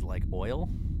sort of like oil,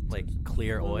 like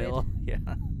clear fluid. oil.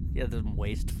 Yeah, some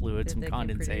waste fluid, That some they can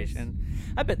condensation.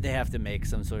 I bet they have to make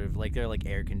some sort of like they're like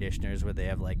air conditioners where they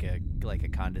have like a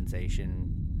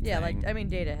condensation. Yeah, thing.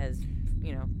 Data has,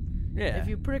 Yeah. If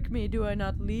you prick me, do I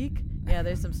not leak? Yeah,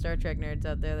 there's some Star Trek nerds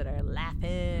out there that are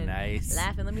laughing. Nice.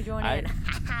 Laughing. Let me join in.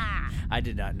 I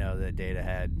did not know that Data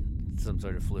had some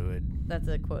sort of fluid. That's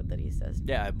a quote that he says.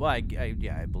 Yeah, well, I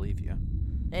believe you.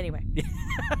 Anyway.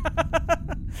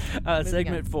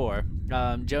 Segment 4.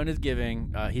 Jonah's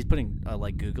giving. He's putting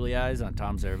like googly eyes on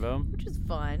Tom Servo. Which is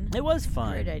fun. It was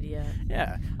fun. Great idea.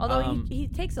 Yeah. Although he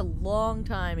takes a long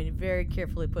time and very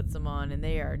carefully puts them on, and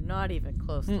they are not even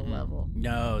close to level.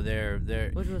 No, they're.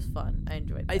 Which was fun. I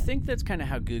enjoyed that. I think that's kind of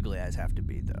how googly eyes have to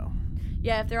be, though.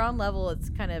 Yeah, if they're on level,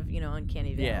 it's kind of,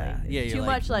 uncanny valley. Yeah, It's you're too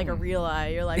like, much like a real eye.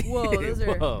 You're like, whoa, those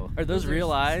are... Whoa, are those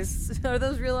real eyes? Are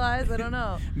those real eyes? I don't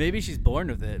know. Maybe she's born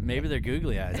with it. Maybe they're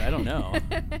googly eyes. I don't know.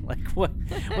 Like,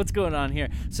 what's going on here?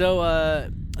 So,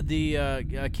 the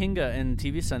Kinga and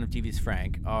TV Son of TV's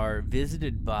Frank are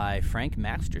visited by Frank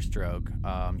Masterstroke.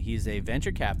 He's a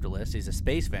venture capitalist. He's a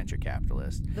space venture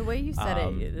capitalist. The way you said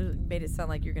it made it sound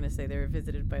like you're going to say they were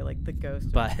visited by, like, the ghost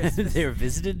of But Christmas. they were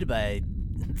visited by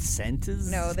Santa's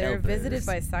No, they were helpers. visited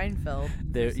by Seinfeld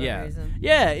for some reason.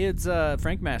 Yeah, it's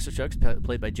Frank Masterstroke's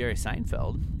played by Jerry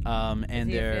Seinfeld. And Is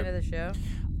he a they're fan of the show?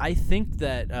 I think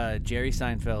that Jerry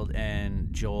Seinfeld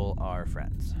and Joel are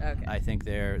friends. Okay. I think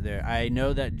they're. I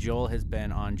know that Joel has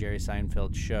been on Jerry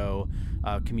Seinfeld's show,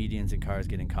 Comedians in Cars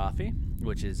Getting Coffee,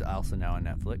 which is also now on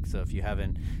Netflix. So if you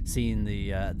haven't seen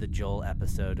the Joel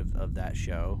episode of that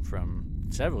show from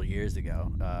several years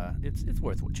ago, it's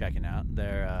worth checking out.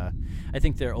 They're I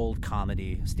think they're old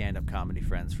stand-up comedy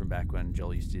friends from back when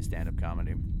Joel used to do stand-up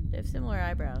comedy. They have similar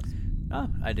eyebrows. Oh,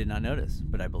 I did not notice,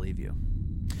 but I believe you.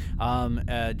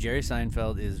 Jerry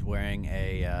Seinfeld is wearing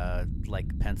a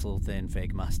like pencil-thin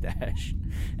fake mustache,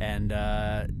 and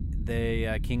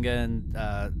Kinga and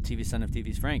TV Son of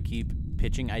TV's Frank keep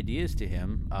pitching ideas to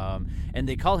him, and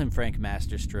they call him Frank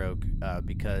Masterstroke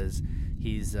because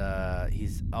he's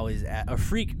always a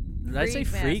freak. Did I say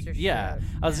freak? Yeah.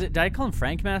 Did I call him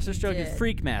Frank Masterstroke? You did.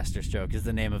 Freak Masterstroke is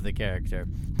the name of the character.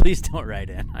 Please don't write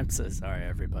in. I'm so sorry,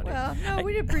 everybody. Well, no,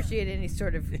 we'd appreciate any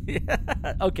sort of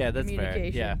Okay, that's fair.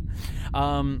 Yeah.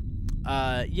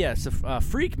 So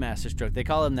Freak Masterstroke, they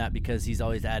call him that because he's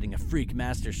always adding a freak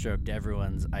masterstroke to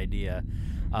everyone's idea.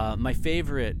 My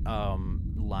favorite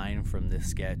line from this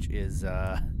sketch is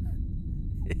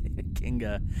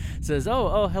Kinga says,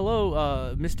 "Oh,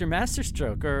 hello, Mr.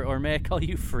 Masterstroke, or may I call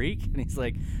you Freak?" And he's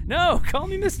like, "No, call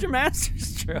me Mr.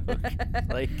 Masterstroke."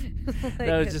 Like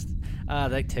that was just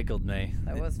that tickled me.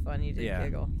 That was fun. You did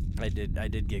giggle. I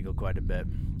did giggle quite a bit.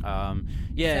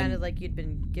 It sounded like you'd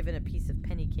been given a piece of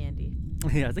penny candy.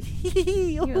 Yeah, I was like,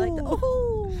 hee. You were like,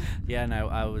 oh. Yeah, and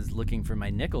I was looking for my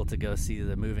nickel to go see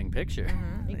the moving picture.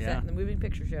 Exactly, Yeah. the moving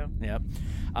picture show. Yep.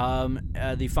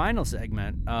 The final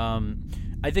segment.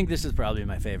 I think this is probably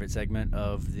my favorite segment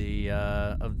of the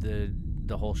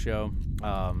whole show,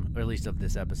 or at least of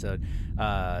this episode.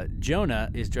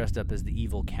 Jonah is dressed up as the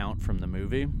evil count from the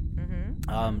movie.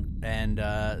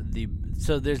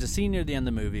 So there's a scene near the end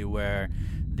of the movie where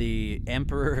the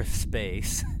Emperor of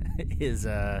Space is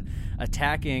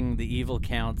attacking the evil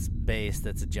count's base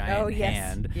that's a giant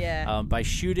hand by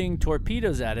shooting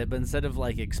torpedoes at it, but instead of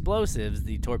like explosives,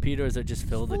 the torpedoes are just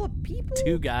filled with people?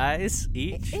 2 guys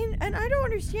each. And I don't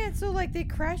understand. So like they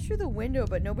crashed through the window,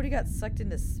 but nobody got sucked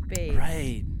into space.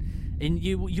 Right. And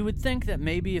you would think that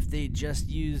maybe if they just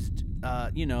used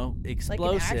explosives, like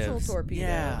an actual torpedo.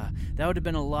 Yeah, that would have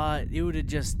been a lot. It would have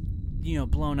just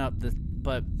blown up the.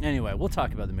 But anyway, we'll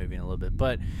talk about the movie in a little bit.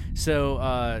 But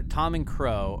so Tom and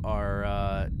Crow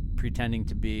are pretending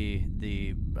to be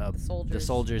the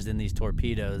soldiers in these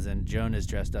torpedoes, and Jonah's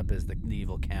dressed up as the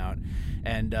evil count.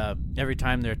 And every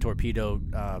time their torpedo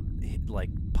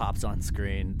pops on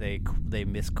screen, they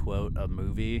misquote a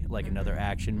movie, like another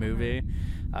action movie,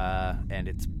 and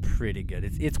it's pretty good.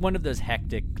 It's one of those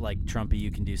hectic, like Trumpy you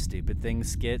can do stupid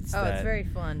things skits. Oh, it's very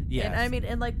fun. Yeah, and I mean,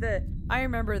 and like I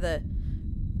remember the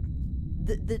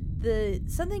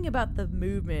something about the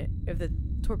movement of the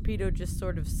torpedo just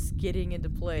sort of skidding into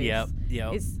place. Yep.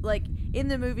 It's like in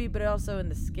the movie, but also in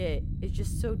the skit. It's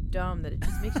just so dumb that it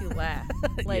just makes you laugh.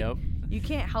 Like Yep. you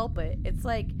can't help it. It's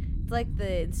like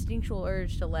the instinctual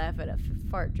urge to laugh at a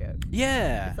fart joke.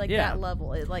 Yeah. It's like yeah. that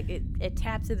level. It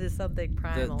taps into something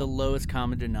primal. The lowest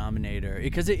common denominator,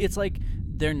 because it's like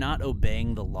they're not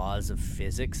obeying the laws of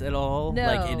physics at all,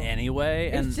 like in No. any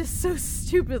way, and It's just so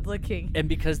stupid looking. and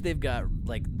because they've got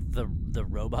like the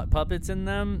robot puppets in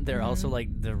them, they're also like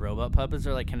the robot puppets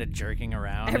are like kind of jerking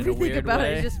around in a Everything weird about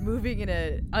way. it is just moving in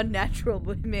an unnatural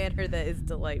manner that is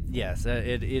delightful. Yes,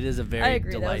 it is a very I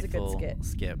agree, that was a good delightful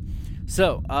skip.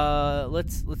 So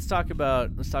let's talk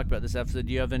about this episode.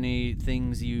 Do you have any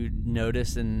things you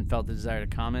noticed and felt the desire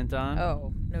to comment on?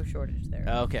 Oh, no shortage there.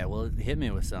 Okay, well hit me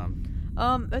with some.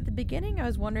 At the beginning, I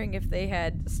was wondering if they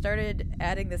had started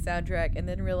adding the soundtrack and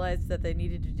then realized that they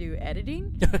needed to do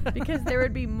editing, because there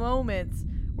would be moments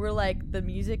where like the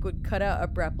music would cut out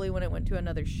abruptly when it went to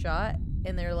another shot,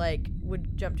 and they're like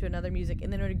would jump to another music,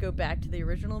 and then it would go back to the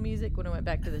original music when it went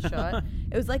back to the shot.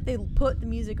 It was like they put the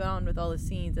music on with all the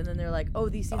scenes, and then they're like, "Oh,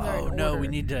 these scenes are in Oh no, order." we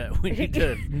need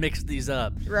to mix these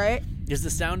up. Right? Is the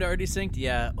sound already synced?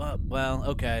 Yeah. Well,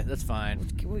 okay, that's fine.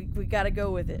 We got to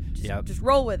go with it. Yep. Just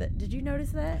roll with it. Did you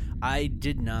notice that? I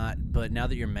did not, but now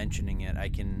that you're mentioning it, I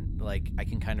can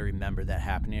kind of remember that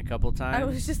happening a couple times. I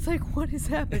was just like, "What is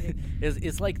happening?"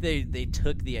 It's like they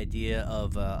took the idea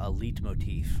of a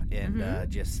leitmotif and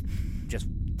just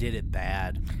did it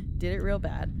bad. Did it real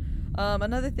bad.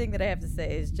 Another thing that I have to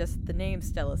say is just the name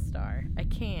Stella Star. I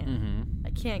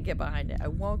can't get behind it. I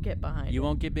won't get behind it. You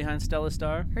won't get behind Stella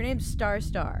Star? Her name's Star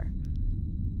Star.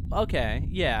 Okay,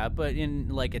 yeah, but in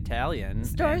like Italian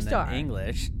Star and then Star.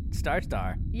 English, Star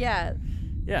Star. Yeah.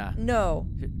 Yeah. No.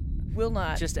 Will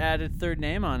not. Just add a third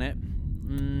name on it.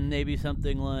 Maybe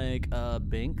something like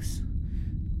Binks.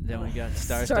 Then we got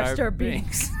Star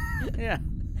Binks. Yeah.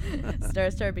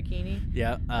 Star Star Bikini.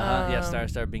 Yeah. Star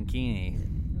Bikini.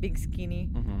 Big skinny.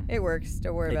 Mhm. It works.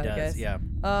 Don't worry about it, does, guys. yeah.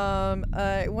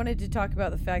 I wanted to talk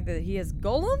about the fact that he has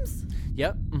golems.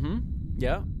 Yep. Mm-hmm.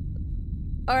 Yeah.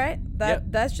 All right. Yep.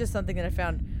 That's just something that I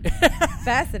found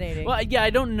fascinating. Well, yeah,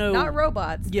 I don't know. Not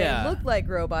robots. Yeah. They look like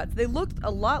robots. They looked a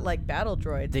lot like battle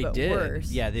droids, They but did.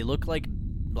 worse. Yeah, they look like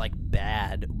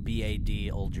bad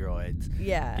BAD old droids.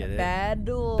 Yeah. Get it? Bad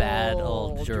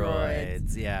old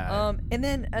droids. Yeah. And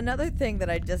then another thing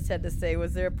that I just had to say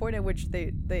was there a point at which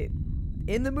they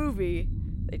in the movie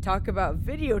they talk about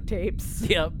videotapes.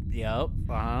 Yep.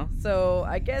 Uh-huh. So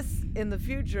I guess in the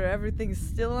future everything's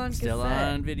still on Still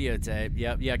cassette. on videotape.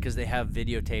 Yep. Yeah, because they have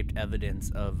videotaped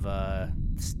evidence of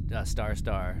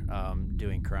Star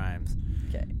doing crimes.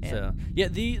 Okay. So yeah,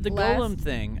 the last- golem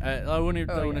thing. I want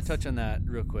to yes. touch on that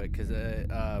real quick because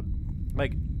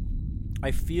like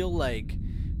I feel like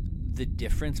the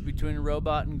difference between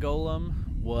robot and golem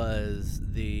was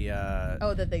the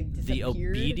that they the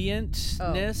disappeared?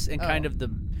 obedientness and kind of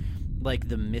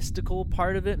the mystical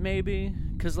part of it, maybe,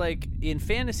 because like in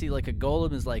fantasy, like a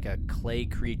golem is like a clay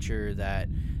creature that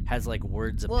has like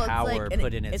words of power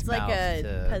put in its mouth. It's like a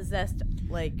to, possessed,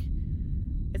 like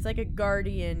it's like a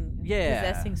guardian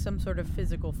possessing some sort of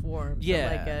physical form. Yeah,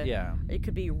 so like it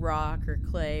could be rock or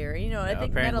clay or I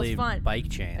think apparently metal's fine. bike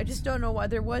chains. I just don't know why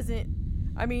there wasn't.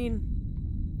 I mean,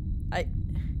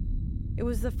 it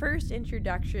was the first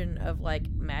introduction of like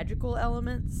magical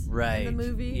elements in the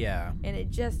movie. Yeah. And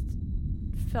it just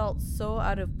felt so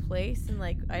out of place and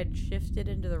like I had shifted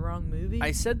into the wrong movie.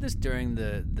 I said this during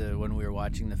the when we were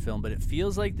watching the film, but it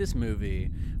feels like this movie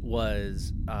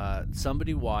was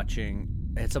somebody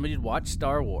had watched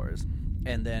Star Wars,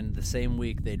 and then the same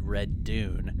week they'd read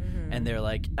Dune, and they're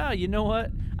like, oh, you know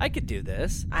what? I could do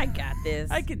this. I got this.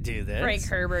 I could do this. Frank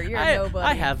Herbert, you're nobody.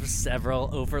 I have several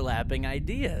overlapping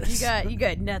ideas. You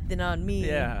got nothing on me.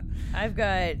 Yeah. I've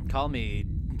got. Call me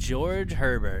George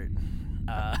Herbert,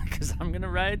 because I'm gonna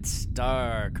write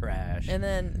Star Crash. And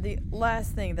then the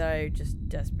last thing that I just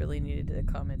desperately needed to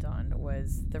comment on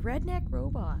was the redneck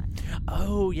robot.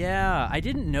 Oh yeah, I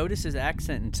didn't notice his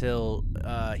accent until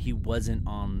he wasn't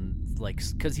on, like,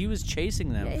 because he was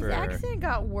chasing them His for. accent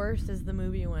got worse as the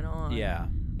movie went on. Yeah.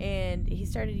 And he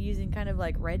started using kind of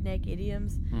like redneck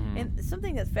idioms. Mm-hmm. And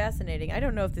something that's fascinating, I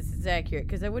don't know if this is accurate,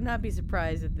 because I would not be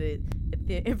surprised if the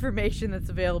information that's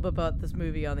available about this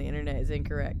movie on the internet is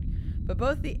incorrect. But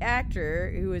both the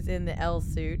actor who was in the L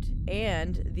suit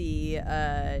and the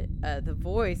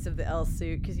voice of the L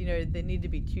suit, because they need to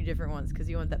be two different ones, because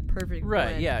you want that perfect Right.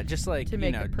 blend Yeah. Just like to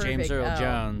make the James perfect Earl L.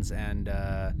 Jones and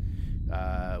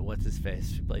what's his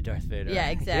face who played Darth Vader. Yeah,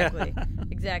 exactly.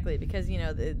 Exactly, because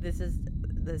this is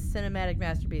the cinematic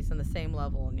masterpiece on the same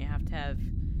level, and you have to have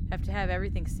have to have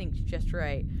everything synced just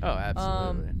right. Oh,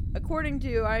 absolutely. According to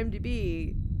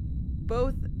IMDb,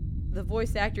 both the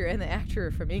voice actor and the actor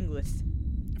are from England.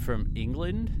 From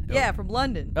England? Yeah, from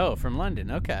London. Oh, from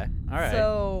London. Okay. All right.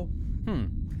 So,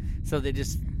 So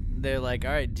they're like,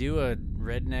 all right, do a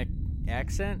redneck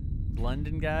accent,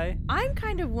 London guy. I'm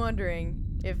kind of wondering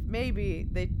if maybe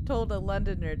they told a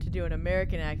Londoner to do an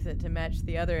American accent to match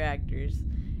the other actors.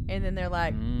 And then they're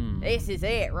like, this is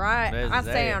it, right? This I is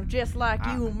sound it. just like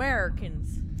you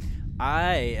Americans.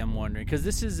 I am wondering, because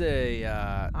this is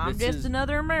I'm just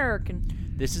another American.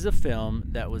 This is a film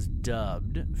that was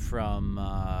dubbed from,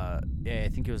 I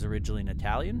think it was originally in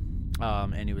Italian,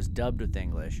 and it was dubbed with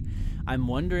English. I'm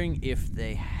wondering if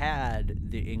they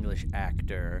had the English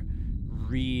actor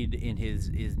read in his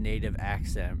native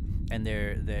accent, and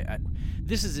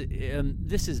this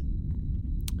is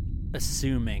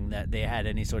assuming that they had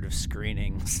any sort of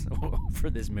screenings for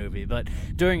this movie. But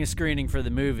during a screening for the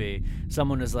movie,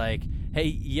 someone was like, hey,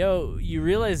 yo, you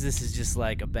realize this is just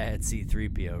like a bad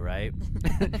C-3PO, right?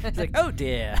 It's like, oh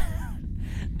dear.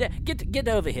 Get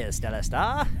over here, Stella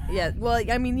Star. Yeah, well,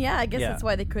 I mean, yeah, I guess Yeah. that's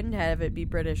why they couldn't have it be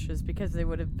British, is because they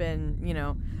would have been,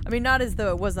 I mean, not as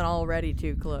though it wasn't already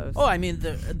too close. Oh, I mean,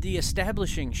 the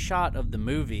establishing shot of the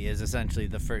movie is essentially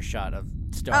the first shot of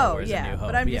Star Wars: A New Hope.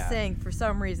 But I'm just saying, for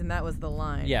some reason, that was the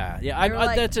line. Yeah. They were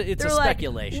like- It's they a were like,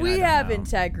 speculation. we I don't have know.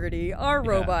 integrity. Our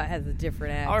Yeah. robot has a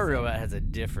different accent. Our robot has a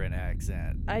different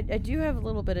accent. I do have a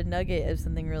little bit of nugget of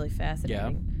something really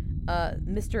fascinating.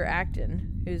 Mr.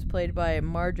 Acton, who's played by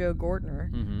Marjo Gordner,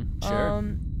 Sure.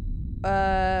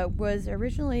 was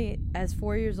originally, as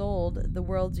 4 years old, the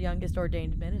world's youngest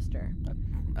ordained minister.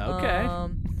 Okay.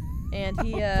 And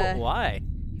he But why?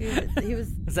 he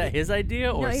was Is that his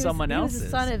idea or no, someone else's? He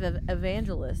was the son of an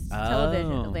evangelist,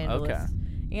 television Oh, evangelist. okay.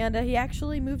 And he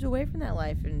actually moved away from that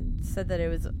life and said that it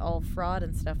was all fraud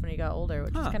and stuff when he got older,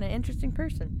 which is kind of an interesting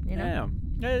person, you know?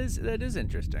 Yeah, that is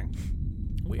interesting.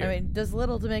 Weird. I mean, does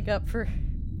little to make up for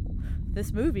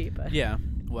this movie, but yeah.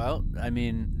 Well, I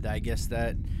mean, I guess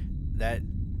that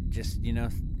just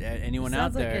anyone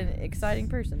out sounds like there, an exciting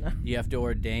person, though. you have to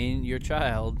ordain your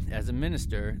child as a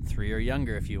minister, 3 or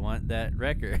younger, if you want that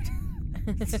record.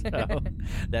 So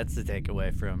that's the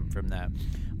takeaway from that.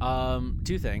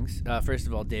 Two things. First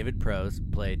of all, David Prowse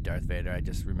played Darth Vader. I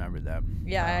just remembered that.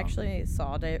 Yeah, I actually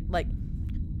saw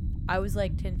I was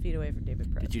like 10 feet away from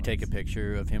David Prowse. Did you take a once.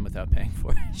 picture of him without paying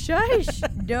for it? Shush!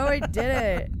 No, I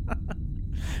didn't.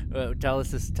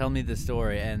 Tell me the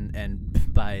story,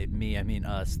 and by me I mean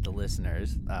us, the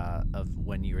listeners, of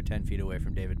when you were 10 feet away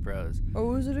from David Prowse. Or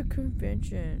was it a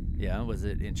convention? Yeah, was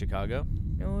it in Chicago?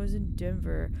 No, it was in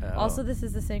Denver. Oh. Also, this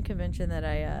is the same convention that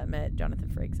I met Jonathan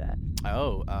Frakes at.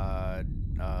 Oh,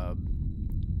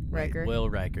 Riker. Will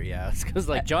Riker, yeah. Because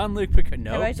John Luke Picard.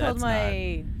 No, Have I told that's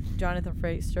my Jonathan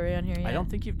Frakes story on here yet? not. I don't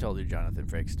think you've told your Jonathan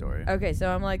Frakes story. Okay,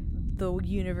 so I'm like the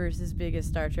universe's biggest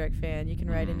Star Trek fan. You can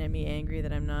write in at me angry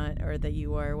that I'm not, or that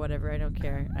you are, or whatever. I don't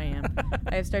care. I am.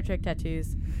 I have Star Trek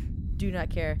tattoos. Do not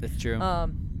care. That's true.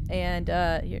 And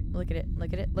here, look at it.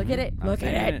 Look at it. Look at it. I'm Look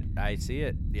at seeing it. I see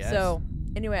it. Yes. So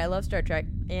anyway, I love Star Trek,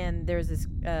 and there's this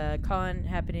con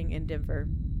happening in Denver,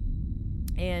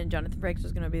 and Jonathan Frakes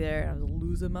was gonna be there, and I was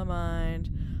losing my mind.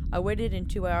 I waited in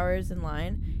 2 hours in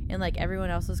line, and everyone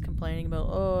else was complaining about,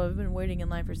 oh, I've been waiting in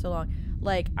line for so long.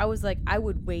 I was like, I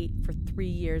would wait for 3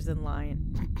 years in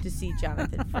line to see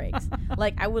Jonathan Frakes.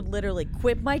 I would literally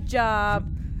quit my job.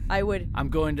 I'm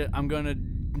going to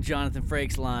Jonathan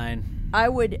Frakes line. I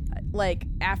would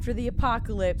after the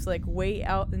apocalypse, wait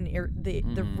out in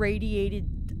the radiated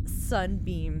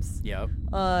sunbeams. Yep. You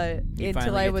Until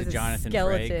finally I get was to a Jonathan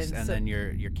skeleton. Frakes, and so- then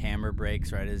your camera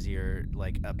breaks right as you're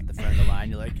up at the front of the line.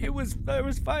 You're like, it was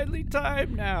finally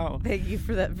time now. Thank you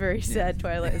for that very sad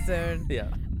Twilight Zone Yeah.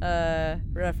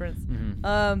 reference.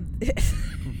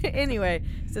 Mm-hmm. Anyway,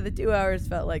 so the 2 hours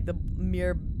felt like the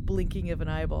mere blinking of an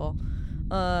eyeball.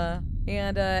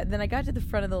 And then I got to the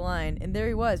front of the line, and there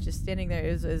he was, just standing there.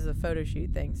 It was a photo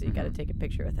shoot thing, so you got to take a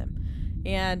picture with him.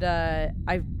 And I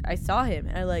saw him,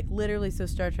 and I literally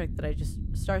starstruck that I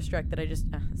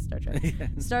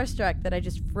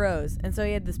just froze. And so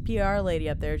he had this PR lady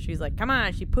up there. She's like, "Come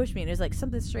on!" She pushed me, and it was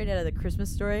something straight out of the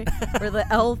Christmas Story, where the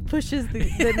elf pushes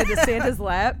into Santa's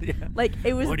lap. Yeah.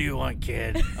 It was. What do you want,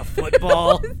 kid? A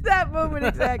football? It was that moment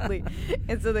exactly.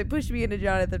 And so they pushed me into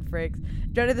Jonathan Frakes.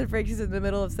 Jonathan Frakes is in the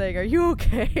middle of saying, "Are you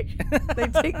okay?"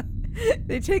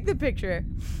 They take the picture.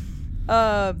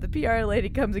 The PR lady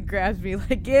comes and grabs me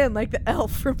again, like the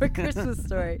elf from A Christmas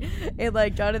Story, and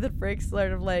Jonathan Frakes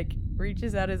sort of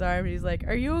reaches out his arm and he's like,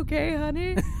 "Are you okay,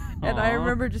 honey?" And I Aw.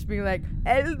 remember just being like,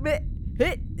 "Helmet,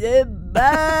 hit the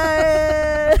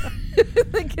bye."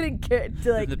 like getting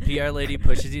to like the PR lady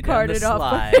pushes you down the carted off.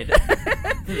 slide.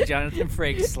 The Jonathan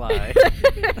Frakes slide.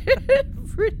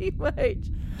 Pretty much.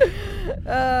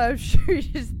 I'm sure you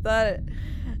just thought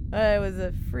I was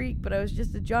a freak, but I was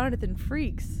just a Jonathan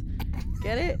Freaks.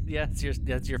 Get it? Yeah,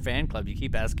 that's your fan club. You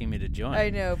keep asking me to join. I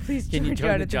know. Please Can you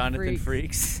join the Jonathan Jonathan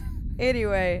Freaks?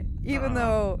 Anyway, even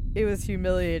though it was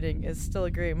humiliating, it's still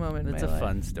a great moment in That's my a life.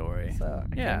 fun story. So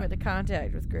I Yeah. came into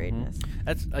contact with greatness.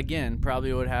 That's, again,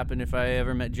 probably what would happen if I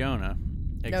ever met Jonah.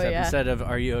 Except yeah. instead of,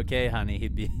 "Are you okay, honey?"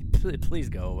 he'd be, "Please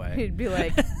go away." He'd be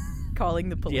like calling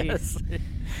the police. Yes.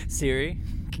 Siri,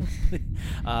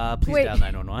 please Wait. dial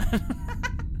 911.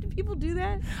 Do people do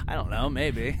that? I don't know,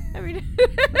 maybe. I mean,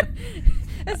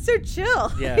 that's so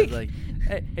chill. Yeah, like,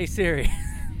 hey Siri.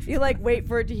 You like wait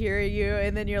for it to hear you,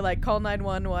 and then you're like call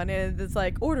 911, and it's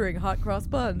like ordering hot cross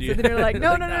buns, and then you're like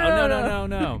no, Like, no, no, no, no,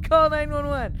 no, no. call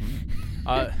 911.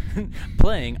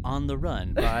 Playing On the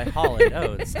Run by Hall &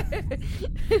 Oates.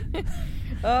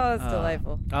 Oh, it's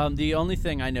delightful. The only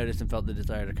thing I noticed and felt the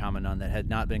desire to comment on that had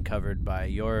not been covered by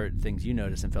your things you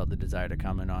noticed and felt the desire to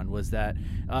comment on was that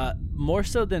more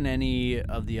so than any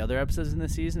of the other episodes in the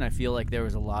season, I feel like there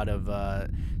was a lot of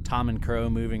Tom and Crow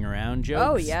moving around jokes.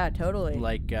 Oh yeah, totally.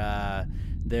 Like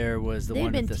there was the They've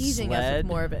one been with the teasing sled. us with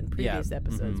more of it in previous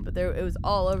episodes, but it was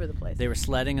all over the place. They were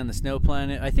sledding on the snow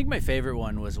planet. I think my favorite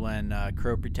one was when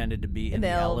Crow pretended to be in the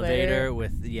elevator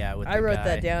with I the wrote guy.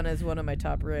 that down as one of my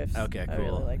top riffs. Okay, cool. I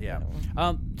really like yeah. that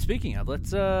one. Speaking of,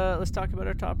 let's talk about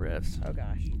our top riffs. Oh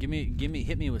gosh.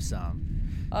 Hit me with some.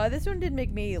 This one didn't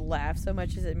make me laugh so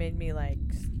much as it made me like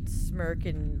smirk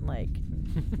and like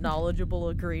knowledgeable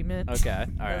agreement. Okay,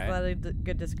 all right. Is that a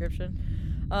good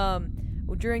description?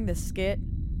 Well, during the skit,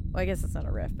 well, I guess it's not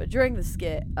a riff, but during the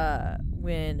skit,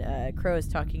 when Crow is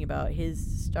talking about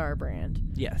his star brand,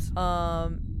 Yes.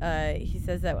 he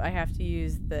says that I have to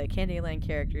use the Candyland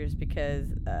characters because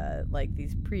like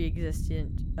these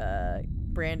pre-existent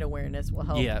brand awareness will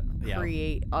help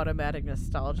create automatic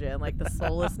nostalgia, and like the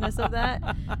soullessness of that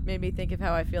made me think of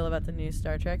how I feel about the new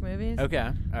Star Trek movies.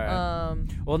 Okay. All right.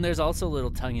 Well, and there's also a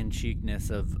little tongue-in-cheekness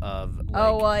of like,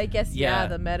 oh well, I guess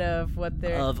the meta of what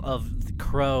they're of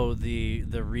Crow, the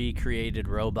recreated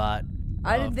robot.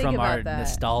 I didn't think from about our that.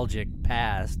 nostalgic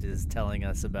past is telling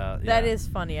us about. That is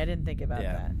funny. I didn't think about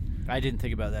that. I didn't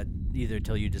think about that either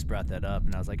till you just brought that up,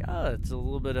 and I was like, oh, it's a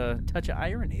little bit of touch of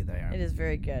irony there. It is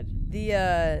very good.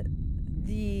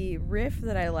 The riff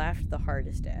that I laughed the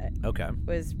hardest at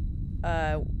was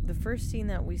the first scene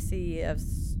that we see of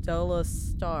Stola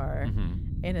Star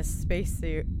in a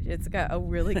spacesuit. It's got a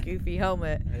really goofy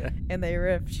helmet, and they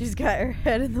riff. She's got her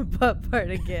head in the butt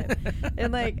part again,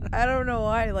 and like I don't know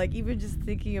why. Like even just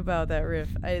thinking about that riff,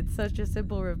 it's such a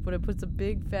simple riff, but it puts a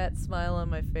big fat smile on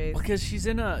my face. Because she's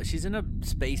in a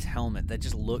space helmet that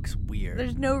just looks weird.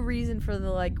 There's no reason for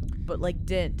the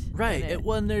dent. Right. in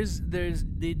it.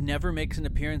 It never makes an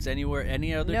appearance anywhere.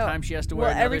 Any other time she has to wear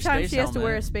another every time space she has to helmet.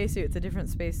 wear a spacesuit, it's a different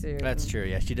spacesuit. That's true.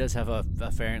 Yeah, she does have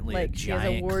apparently a She has a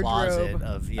giant wardrobe closet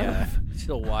of she's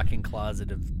a walking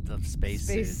closet of space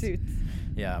suits. Spacesuits.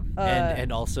 Yeah,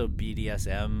 and also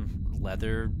BDSM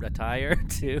leather attire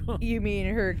too. You mean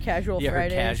her casual Fridays?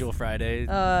 Fridays? Her casual Fridays.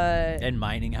 And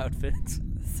mining outfits.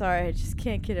 Sorry, I just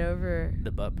can't get over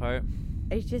the butt part.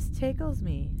 It just tickles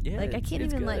me. Yeah, I can't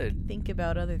even good. think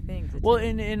about other things. Well,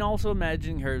 and also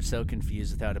imagining her so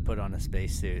confused with how to put on a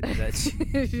spacesuit that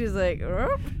she's like,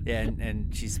 yeah,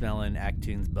 and she's smelling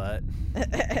Actune's butt.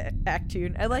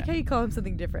 Actune. I like how you call him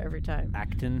something different every time.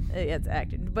 Acton. Yeah, it's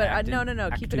Acton. But no,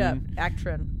 keep it up.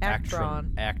 Actron.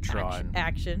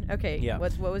 Action. Okay. Yeah.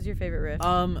 What was your favorite riff?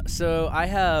 So I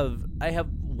have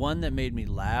one that made me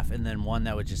laugh, and then one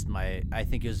that was just I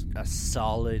think is a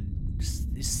solid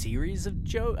series of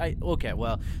jokes.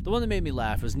 Well, the one that made me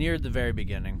laugh was near the very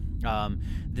beginning.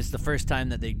 This is the first time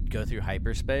that they go through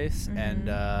hyperspace, and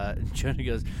Jonah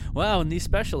goes, "Wow, and these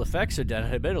special effects are done.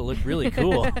 I bet it'll look really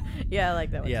cool." Yeah, I like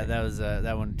that one. Yeah, that was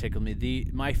that one tickled me.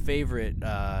 My favorite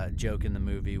joke in the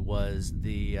movie was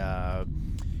the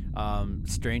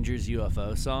Strangers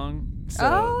UFO song. So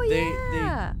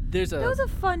that was a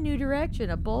fun new direction,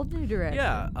 a bold new direction.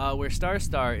 Yeah, where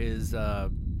Star is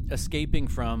escaping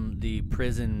from the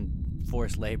prison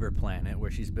forced labor planet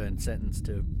where she's been sentenced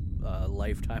to a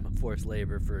lifetime of forced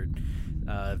labor for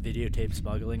videotape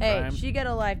smuggling crime. She got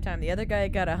a lifetime. The other guy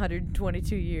got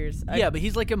 122 years. But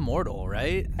he's like immortal,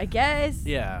 right? I guess.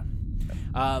 Yeah.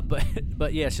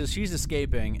 But yeah, so she's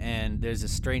escaping, and there's a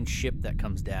strange ship that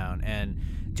comes down, and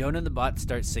Jonah the Bot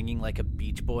starts singing like a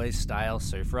Beach Boys style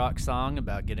surf rock song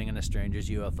about getting in a stranger's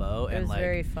UFO, It and was like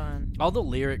very fun. all the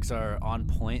lyrics are on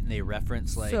point, and they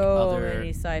reference like So other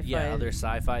many sci-fi. other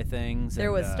sci-fi things. There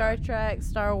and, was Star Trek,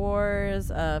 Star Wars,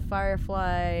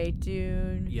 Firefly,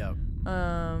 Dune. Yep.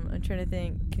 I'm trying to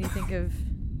think. Can you think of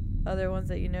other ones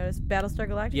that you noticed? Battlestar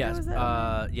Galactica, Yes. was that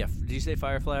one? Yeah. Did you say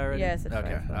Firefly already? Yes, it's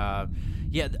okay. Firefly.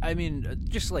 Yeah. I mean,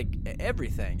 just like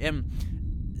everything, and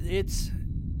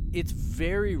it's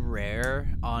very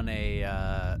rare on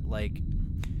a like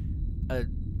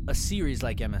a series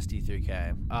like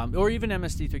MST3K, or even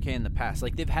MST3K in the past.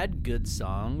 Like they've had good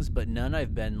songs, but none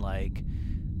I've been like,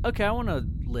 okay, I want to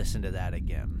listen to that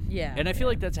again. Yeah, And I feel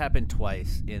like that's happened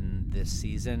twice in this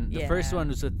season. The first Yeah. one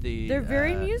was with the They're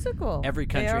very musical. Every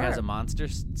They Country Has are. a Monster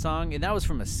song, and that was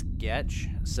from a sketch,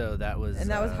 so that was And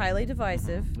that was highly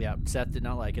divisive. Yeah, Seth did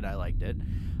not like it. I liked it,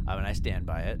 and I stand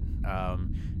by it.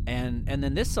 And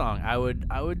then this song, I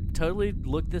would totally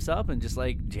look this up and just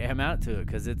like jam out to it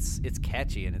because it's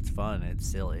catchy and it's fun and it's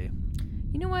silly.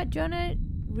 You know what? Jonah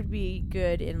would be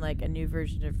good in like a new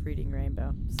version of Reading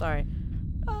Rainbow. Sorry.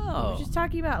 I Oh, was just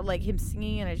talking about like him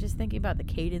singing, and I was just thinking about the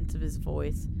cadence of his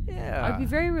voice. yeah. I'd be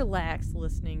very relaxed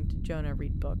listening to Jonah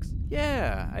read books.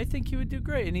 Yeah, I think he would do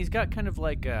great, and he's got kind of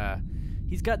like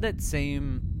he's got that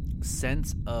same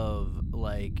sense of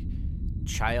like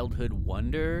childhood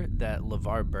wonder that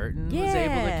LeVar Burton was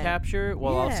able to Yeah. capture,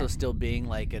 while Yeah. also still being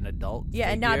like an adult. Yeah,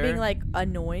 and not figure. being like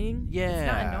annoying. Yeah,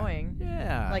 It's not annoying.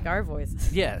 Yeah, Like our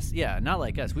voices. yes, yeah, not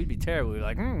like us. We'd be terrible. We'd be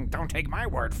like, don't take my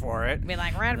word for it. Be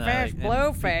like, run No, fast, and-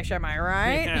 blow fish, am I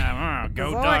right? Yeah,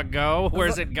 go Zoink. dog go.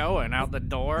 Where's it going? Out the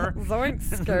door? Zoink,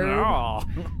 Scoob. No.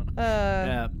 Uh,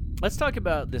 Yeah. Let's talk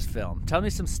about this film. Tell me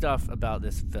some stuff about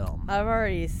this film. I've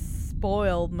already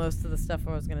spoiled most of the stuff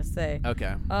I was going to say.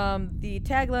 Okay. The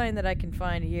tagline that I can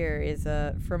find here is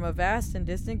from a vast and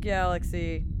distant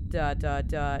galaxy, ...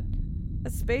 a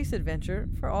space adventure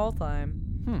for all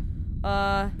time.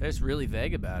 I It's really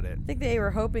vague about it. think they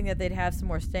were hoping that they'd have some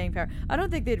more staying power. I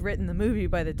don't think they'd written the movie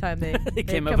by the time they, They they'd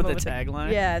came up come with the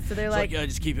tagline? Yeah, so they're It's like, yeah,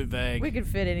 just keep it vague. we can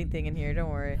fit anything in here, don't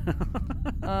worry.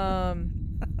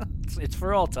 It's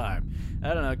for all time.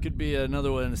 I don't know. It could be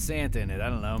another one with Santa in it. I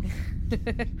don't know.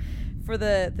 For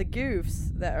the goofs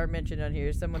that are mentioned on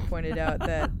here, someone pointed out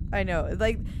that I know,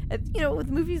 like, with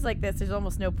movies like this, there's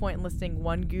almost no point in listing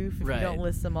one goof if Right. you don't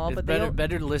list them all. It's But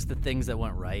better to list the things that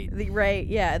went right. right,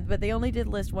 yeah, but they only did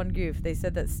list one goof. They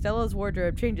said that Stella's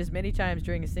wardrobe changes many times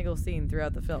during a single scene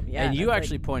throughout the film. Yeah, and you that's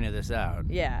actually pointed this out.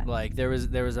 Yeah. Like there was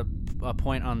a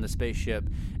point on the spaceship.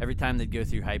 Every time they'd go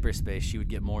through hyperspace, she would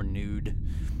get more nude.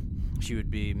 She would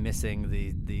be missing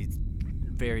the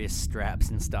various straps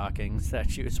and stockings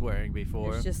that she was wearing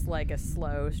before. It's just like a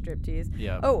slow striptease.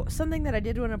 Yeah. Oh, something that I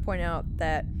did want to point out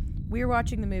that we were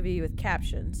watching the movie with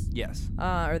captions. Yes.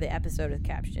 Or the episode with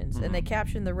captions, and they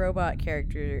captioned the robot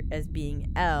character as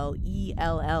being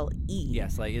L-E-L-L-E.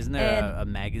 Yes. Like, isn't there And- a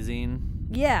magazine?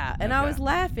 Yeah, and I Okay. was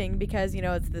laughing because,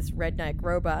 it's this redneck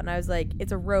robot, and I was like,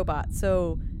 it's a robot,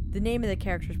 so the name of the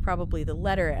character is probably the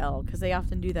letter L, because they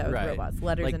often do that with Right. robots,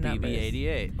 letters like and numbers.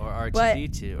 BB-88 or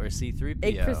R2D2 or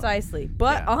C-3PO. Precisely.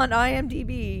 But Yeah. on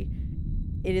IMDb,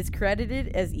 it is credited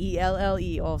as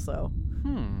E-L-L-E also.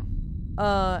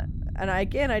 And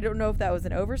I don't know if that was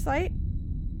an oversight.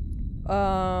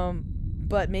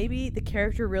 But maybe the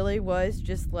character really was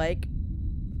just like,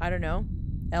 I don't know,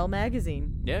 L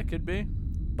Magazine, Yeah, it could be.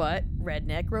 but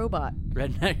redneck robot.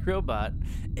 Redneck robot.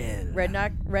 L.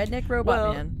 Redneck robot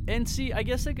Well, man. and see, I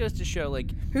guess that goes to show,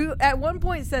 like, Who at one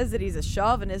point says that he's a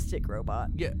chauvinistic robot.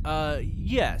 yeah,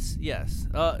 yes.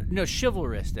 No,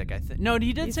 chivalristic, I think. No,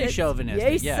 he did say said- chauvinistic. Yeah,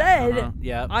 he said,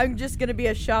 Yeah. I'm just going to be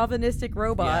a chauvinistic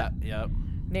robot Yeah.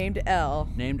 named L.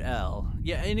 Named L.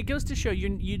 Yeah, and it goes to show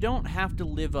you don't have to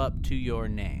live up to your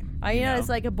name. You know, it's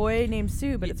like a boy named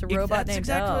Sue, but it's a robot That's named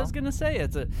exactly L. what I was gonna say.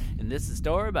 And this is a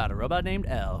story about a robot named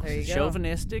L. There you go.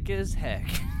 Chauvinistic as heck.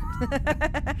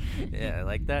 Yeah, I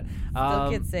like that. Still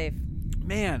kid safe.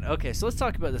 Man, okay, so let's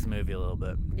talk about this movie a little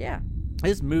bit. Yeah.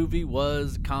 This movie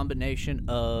was a combination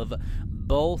of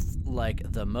both like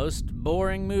the most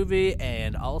boring movie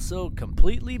and also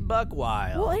completely buck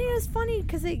wild. Well, and it's funny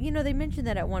because they mentioned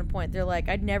that at one point. They're like,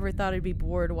 I'd never thought I'd be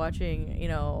bored watching,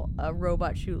 a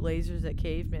robot shoot lasers at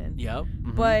cavemen. Yep.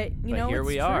 Mhm. But here it's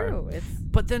we are. true. It's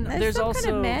But then there's some also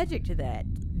kind of magic to that.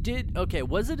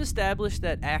 was it established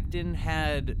that Acton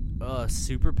had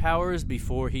superpowers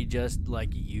before he just like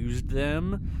used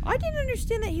them? I didn't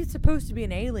understand that he's supposed to be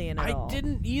an alien at all. I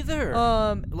didn't either.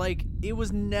 Like it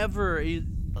was never.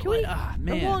 Can we?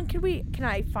 Man. Well, can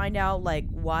I find out like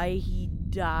why he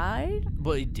died.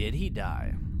 But did he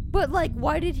die? But like,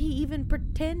 why did he even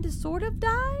pretend to sort of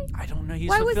die? I don't know. He's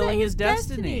Why was that fulfilling his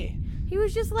destiny? He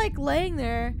was just like laying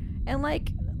there, and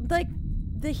like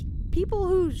the people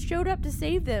who showed up to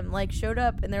save them like showed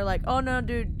up, and they're like, "Oh no,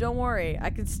 dude, don't worry, I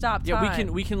can stop time."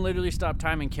 Yeah, we can literally stop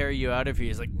time and carry you out of here.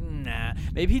 He's like, nah.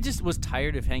 Maybe he just was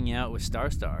tired of hanging out with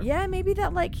Starstar. Yeah, maybe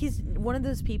that like he's one of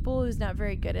those people who's not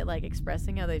very good at like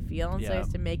expressing how they feel, and so he has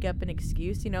to make up an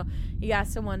excuse. You know, you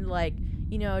ask someone like,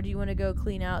 you know, do you want to go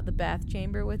clean out the bath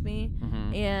chamber with me?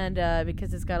 Mm-hmm. And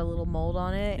because it's got a little mold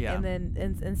on it. Yeah. And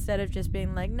then instead of just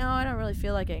being like, no, I don't really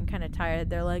feel like it, and kind of tired,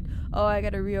 they're like, oh, I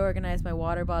got to reorganize my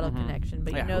water bottle connection.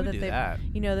 But Yeah, you know who would that do they've that?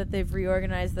 you know that they've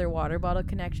reorganized their water bottle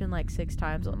connection like 6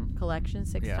 times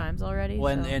Yeah. times already.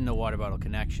 Well, so. and the Water Bottle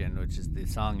Connection, which is the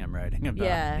song I'm writing about.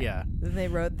 Yeah. Yeah. Then they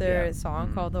wrote their Yeah.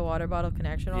 song called The Water Bottle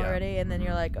Connection Yeah. already, and then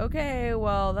you're like, okay,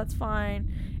 well, that's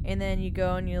fine. And then you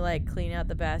go and you like clean out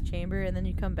the bath chamber, and then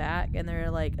you come back and they're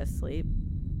like asleep.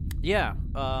 Yeah.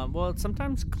 Well,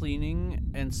 sometimes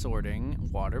cleaning and sorting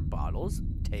water bottles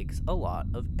takes a lot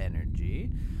of energy,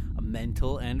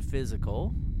 mental and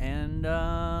physical, and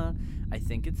I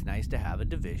think it's nice to have a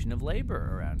division of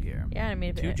labor around here. Yeah, I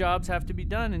mean, 2 jobs have to be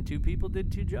done, and 2 people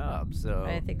did 2 jobs. So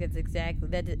I think that's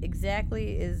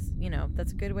exactly is, you know,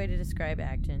 that's a good way to describe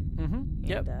Acton. Mm-hmm.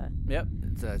 Yep. And, Yep.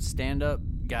 It's a stand-up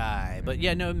guy, but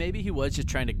yeah, no, maybe he was just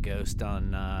trying to ghost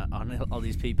on all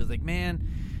these people. It's like, man,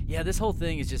 yeah, this whole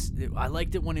thing is just. I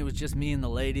liked it when it was just me and the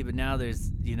lady, but now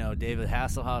there's, you know, David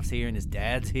Hasselhoff's here and his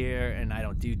dad's here, and I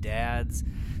don't do dads,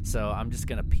 so I'm just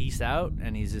gonna peace out.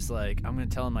 And he's just like, I'm gonna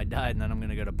tell him I died, and then I'm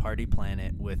gonna go to Party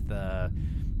Planet with I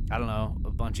don't know,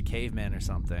 a bunch of cavemen or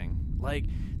something. Like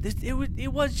this,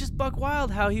 it was just buck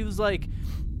wild how he was like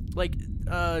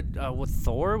with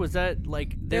Thor, was that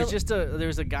like there's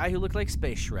a guy who looked like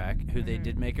Space Shrek who they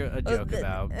did make a joke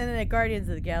about, and then a Guardians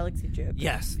of the Galaxy joke.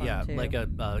 yes, Fun yeah, too. like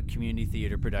a community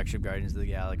theater production of Guardians of the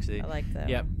Galaxy. I like that.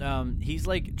 Yeah, one. he's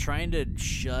like trying to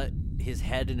shut his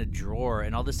head in a drawer,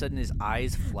 and all of a sudden his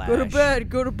eyes flash. Go to bed.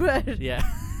 Go to bed. Yeah.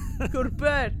 Go to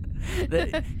bed.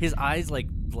 His eyes like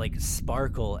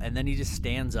sparkle, and then he just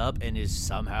stands up and is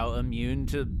somehow immune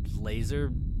to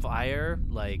laser fire,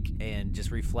 and just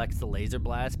reflects the laser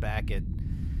blast back at.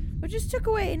 Which just took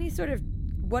away any sort of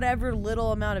whatever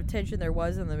little amount of tension there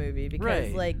was in the movie, because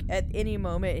Right. like at any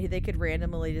moment they could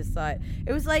randomly decide.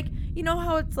 It was like, you know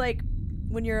how it's like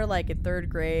when you're like in 3rd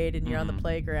grade and you're on the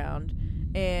playground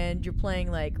and you're playing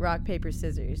like rock paper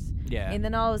scissors. Yeah. And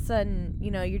then all of a sudden,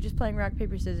 you know, you're just playing rock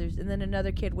paper scissors, and then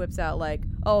another kid whips out like,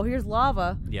 "Oh, here's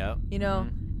lava." Yeah. You know,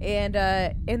 and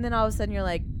then all of a sudden you're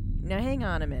like, "Now hang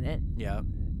on a minute." Yeah.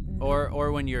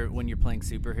 Or when you're playing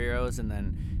superheroes, and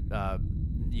then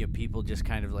people just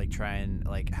kind of like try and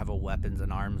like have a weapons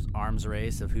and arms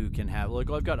race of who can have, like,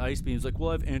 oh, I've got ice beams. Like, well,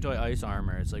 I have anti-ice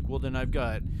armor. It's like, well, then I've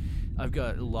got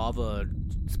lava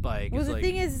spike. Well, It's the like,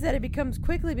 thing is that it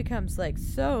quickly becomes like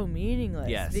so meaningless.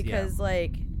 Yes, because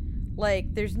like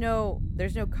there's no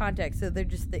context, so they're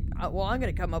just well, I'm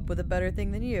gonna come up with a better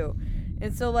thing than you,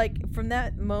 and so like from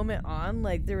that moment on,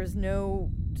 like there was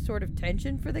no sort of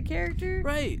tension for the character,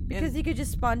 right? Because he could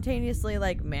just spontaneously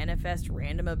like manifest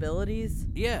random abilities.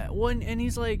 Yeah, one, and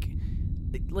he's like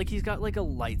he's got like a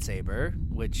lightsaber,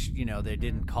 which, you know, they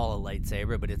didn't call a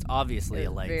lightsaber, but it's obviously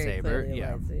a It's very lightsaber. clearly a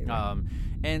Yeah. lightsaber.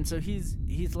 And so he's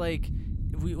like,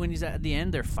 when he's at the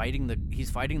end, he's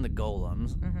fighting the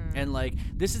golems, and like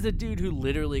this is a dude who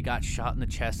literally got shot in the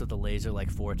chest with a laser like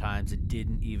 4 times and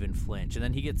didn't even flinch, and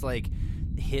then he gets like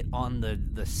hit on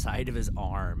the side of his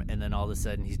arm, and then all of a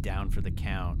sudden he's down for the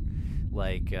count,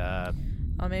 like.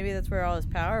 Oh, maybe that's where all his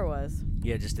power was.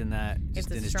 Yeah, just in It's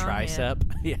a his strong tricep.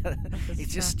 Yeah, It's a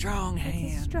it's just strong hand.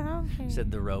 It's a strong hand. Said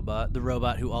the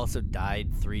robot who also died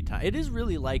 3 times. It is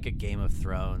really like a Game of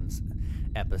Thrones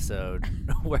episode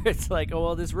where it's like, oh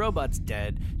well, this robot's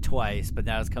dead twice, but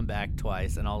now it's come back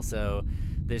twice, and also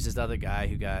there's this other guy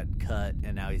who got cut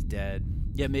and now he's dead.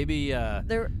 Yeah, maybe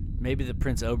maybe the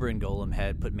Prince Oberyn golem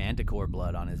had put manticore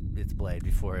blood on its blade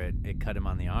before it cut him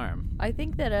on the arm. I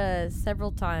think that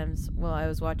several times while I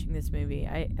was watching this movie,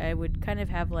 I would kind of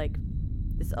have like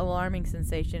this alarming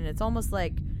sensation. It's almost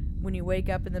like when you wake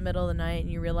up in the middle of the night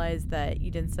and you realize that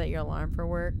you didn't set your alarm for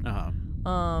work.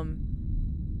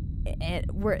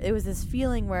 And where it was this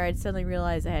feeling where I'd suddenly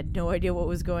realize I had no idea what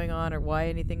was going on or why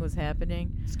anything was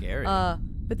happening. Scary.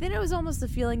 But then it was almost the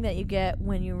feeling that you get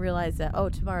when you realize that, oh,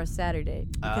 tomorrow's Saturday.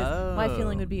 Because my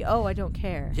feeling would be, oh, I don't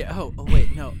care. Yeah. Oh,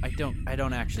 wait. No, I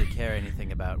don't actually care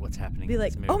anything about what's happening. Be in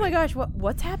like, this movie. oh my gosh,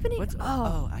 what's happening?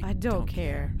 I don't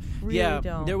care. Really yeah,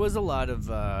 don't. there was a lot of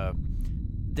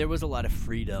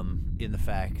freedom in the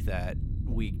fact that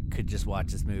we could just watch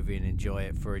this movie and enjoy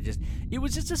it for it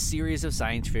was just a series of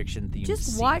science fiction themed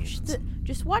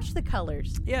Just watch the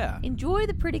colors. Yeah. Enjoy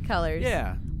the pretty colors.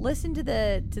 Yeah. Listen to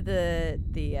the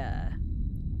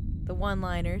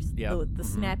one-liners. Yep. The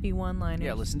snappy one-liners.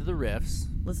 Yeah, listen to the riffs.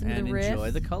 Listen to and the riffs.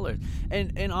 enjoy the colors.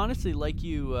 And honestly, like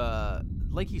you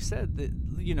said, that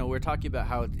we're talking about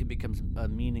how it becomes a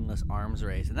meaningless arms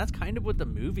race, and that's kind of what the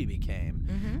movie became.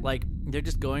 Mm-hmm. Like they're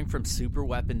just going from super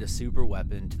weapon to super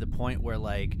weapon to the point where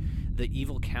like the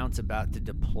evil count's about to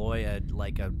deploy a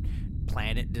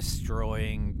planet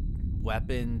destroying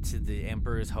weapon to the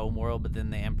Emperor's homeworld, but then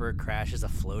the Emperor crashes a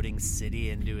floating city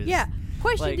into his. Yeah.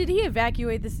 Question: like- did he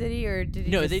evacuate the city, or did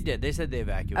he? No, just... they did. They said they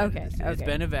evacuated. Okay, the city. It's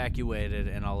okay. been evacuated,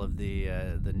 and all of the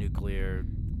nuclear.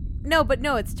 No, but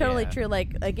no, it's totally Yeah. true.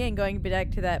 Like, again, going back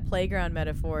to that playground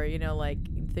metaphor, like,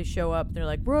 they show up, they're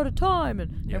like, we're out of time,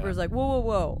 and Yeah. Emperor's like,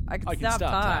 whoa, I can stop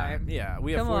time. Yeah,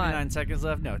 we have Come 49 on. seconds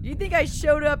left. No, Do you think I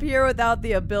showed up here without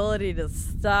the ability to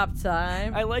stop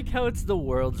time? I like how it's the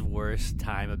world's worst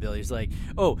time ability. It's like,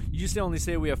 oh, you just only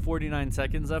say we have 49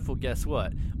 seconds left? Well, guess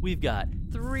what? We've got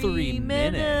 3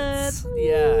 minutes.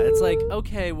 Yeah, it's like,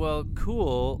 okay, well,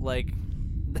 cool. Like,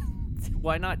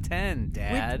 why not 10,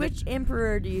 Dad? Which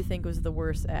emperor do you think was the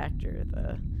worst actor?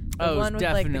 The Oh, one with,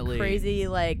 like, definitely- the crazy,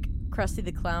 like, Krusty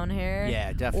the Clown hair?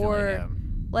 Yeah, definitely Or,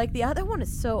 him. like, the other one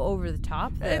is so over the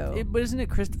top, though. But isn't it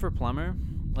Christopher Plummer?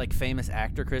 Like, famous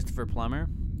actor Christopher Plummer?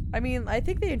 I mean, I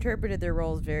think they interpreted their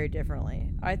roles very differently.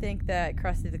 I think that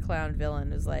Krusty the Clown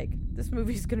villain is like, this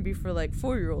movie's going to be for, like,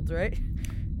 4-year-olds, right?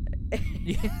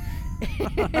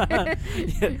 yeah,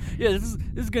 this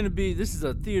is gonna be. This is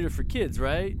a theater for kids,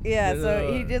 right? Yeah,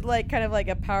 so he did like kind of like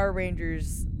a Power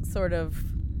Rangers sort of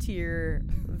tier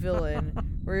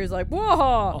villain, where he was like,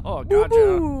 "Whoa, Oh, gotcha.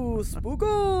 boo-boo,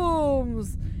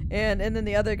 spookums," and then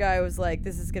the other guy was like,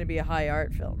 "This is gonna be a high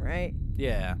art film, right?"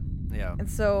 Yeah. And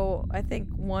so I think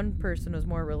one person was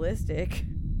more realistic.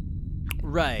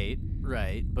 Right.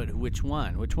 But which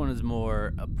one? Which one is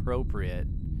more appropriate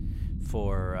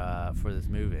for this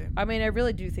movie? I mean, I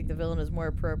really do think the villain is more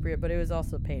appropriate, but it was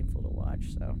also painful to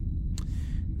watch. So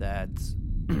That's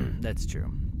that's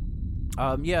true.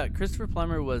 Yeah, Christopher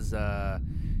Plummer was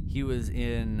he was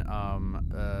in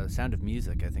Sound of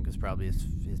Music. I think was probably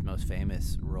his most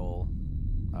famous role,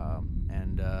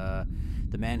 and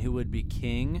The Man Who Would Be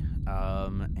King,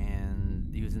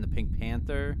 and he was in the Pink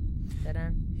Panther.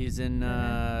 He's in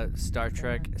Star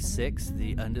Trek VI,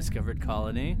 The Undiscovered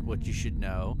Colony, what you should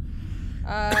know.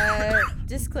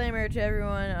 Disclaimer to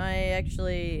everyone: I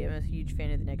actually am a huge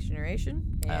fan of The Next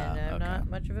Generation, and I'm okay. not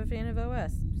much of a fan of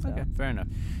OS. So. Okay, fair enough.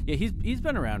 Yeah, he's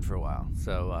been around for a while,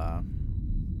 so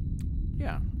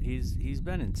yeah, he's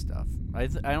been in stuff. I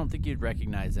don't think you'd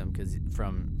recognize him because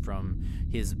from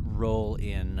his role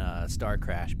in Star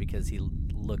Crash, because he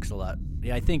looks a lot.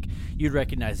 Yeah, I think you'd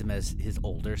recognize him as his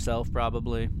older self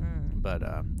probably. But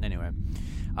anyway,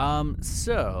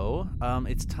 so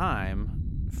it's time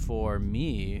for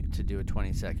me to do a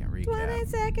 20-second recap.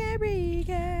 20-second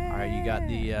recap. All right, you got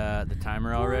the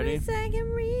timer already? 20-second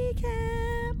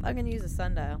recap. I'm gonna use a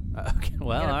sundial. Okay,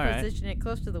 well, I'm all gonna right. position it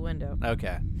close to the window.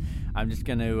 Okay. I'm just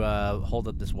going to hold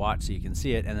up this watch so you can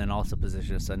see it, and then also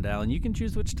position a sundial, and you can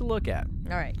choose which to look at.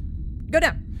 All right, go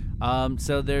down.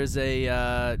 So there's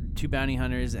two bounty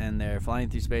hunters, and they're flying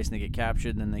through space, and they get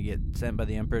captured, and then they get sent by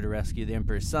the Emperor to rescue the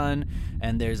Emperor's son,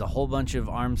 and there's a whole bunch of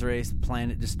arms race,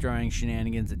 planet-destroying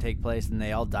shenanigans that take place, and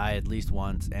they all die at least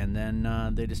once, and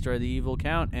then they destroy the evil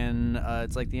count, and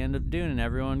it's like the end of Dune, and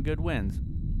everyone good wins.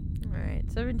 All right,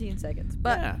 17 seconds.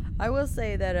 But Yeah. I will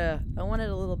say that I wanted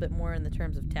a little bit more in the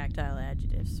terms of tactile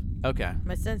adjectives. Okay.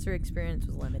 My sensory experience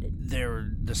was limited.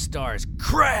 The stars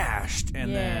crashed,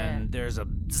 and Yeah. then there's a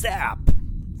zap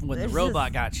when There's the a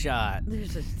robot got shot.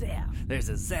 There's a zap. There's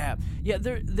a zap. Yeah,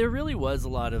 there really was a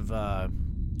lot of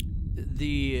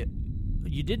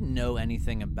you didn't know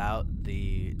anything about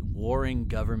the warring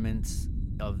governments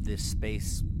of this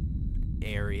space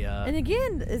area. And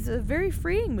again, it's a very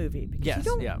freeing movie because Yes,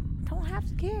 you yeah. don't have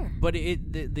to care. But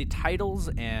the titles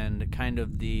and kind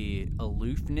of the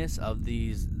aloofness of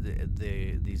these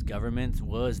governments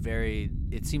was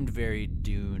it seemed very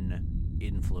Dune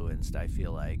influenced. I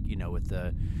feel like, with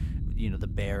the the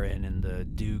Baron and the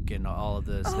Duke and all of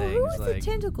those things. Who was like,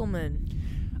 the Tentacleman?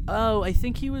 oh, I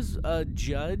think he was a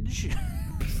judge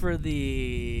for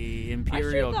the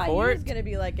Imperial I thought Court. he was going to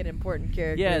be like an important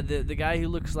character. Yeah, the guy who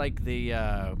looks like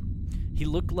he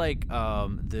looked like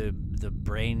the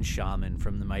brain shaman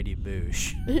from the Mighty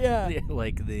Boosh. Yeah.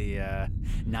 Like the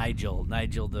Nigel,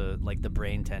 the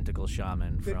brain tentacle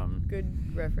shaman from.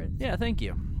 Good reference. Yeah, thank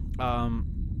you.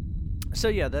 So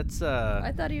yeah, that's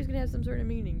I thought he was gonna have some sort of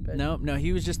meaning, but no,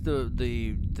 he was just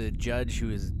the judge who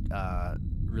was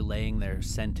relaying their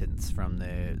sentence from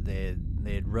they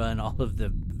had run all of the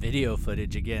video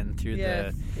footage again through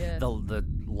the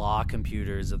law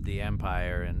computers of the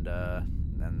Empire, and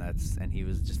he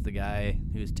was just the guy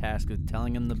who was tasked with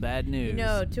telling him the bad news. You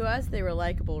know, to us they were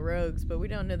likable rogues, but we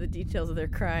don't know the details of their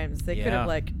crimes. They could have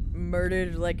like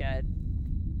murdered like a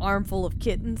armful of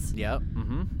kittens. Yep.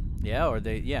 Mm-hmm. Yeah, or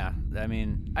I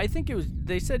mean, I think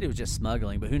they said it was just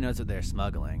smuggling, but who knows what they're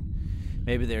smuggling?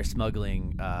 Maybe they're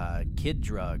smuggling kid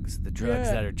drugs, the drugs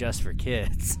that are just for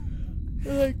kids.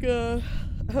 Like, oh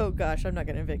gosh, I'm not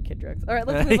gonna invent kid drugs. All right,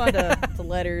 let's move on to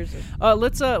letters.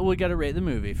 We gotta rate the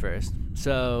movie first.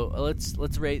 So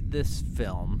let's rate this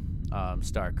film,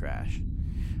 Star Crash.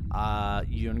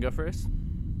 You wanna go first?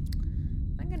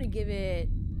 I'm gonna give it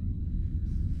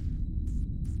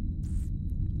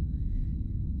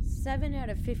 7 out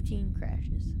of 15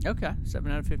 crashes. Okay,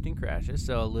 7 out of 15 crashes.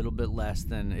 So a little bit less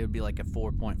than, it would be like a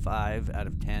 4.5 out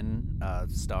of 10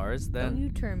 stars then. Don't you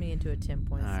turn me into a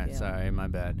 10-point scale. All right, sorry, my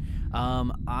bad.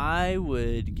 I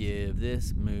would give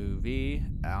this movie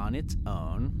on its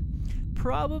own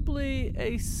probably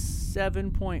a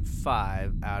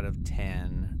 7.5 out of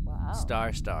 10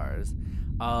 stars.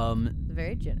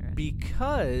 Very generous.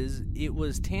 Because it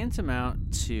was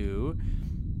tantamount to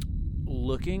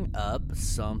looking up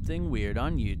something weird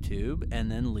on YouTube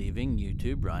and then leaving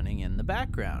YouTube running in the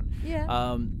background.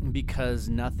 Yeah. Because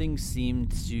nothing seemed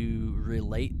to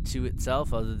relate to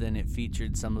itself other than it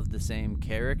featured some of the same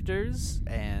characters,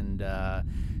 and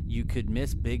you could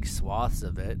miss big swaths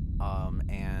of it,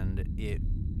 and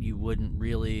you wouldn't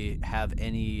really have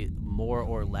any more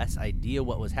or less idea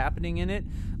what was happening in it.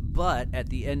 But at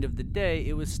the end of the day,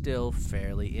 it was still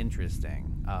fairly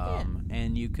interesting.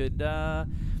 And you could...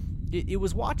 It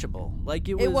was watchable. Like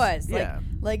it was. Yeah.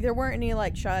 Like there weren't any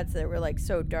like shots that were like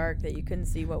so dark that you couldn't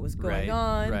see what was going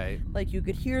on. Right. Like you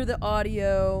could hear the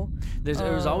audio.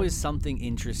 There was always something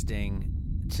interesting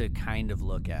to kind of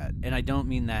look at, and I don't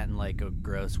mean that in like a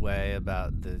gross way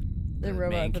about the robot,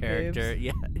 main the character.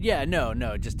 boobs. Yeah.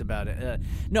 No, just about it.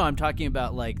 No, I'm talking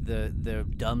about like the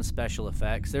dumb special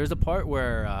effects. There's a part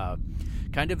where.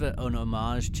 Kind of an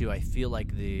homage to, I feel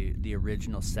like, the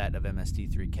original set of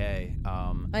MST3K.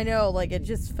 I know, like, it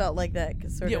just felt like that.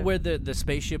 Where the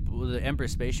spaceship, the Emperor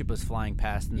spaceship was flying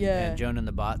past, and Jonah and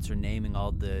the bots were naming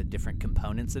all the different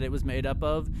components that it was made up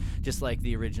of. Just like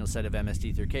the original set of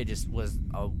MST3K just was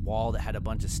a wall that had a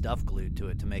bunch of stuff glued to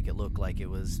it to make it look like it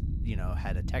was,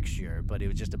 had a texture, but it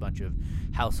was just a bunch of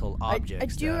household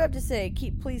objects. I do have to say,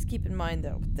 please keep in mind,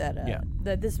 though,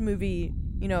 that this movie,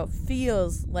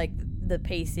 feels like the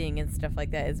pacing and stuff like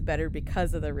that is better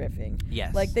because of the riffing.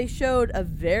 Yes. Like they showed a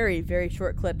very, very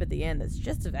short clip at the end that's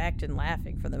just of acting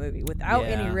laughing from the movie without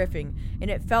any riffing, and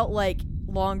it felt like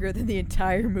longer than the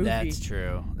entire movie. That's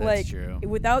true. That's true.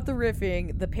 Without the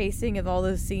riffing, the pacing of all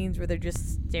those scenes where they're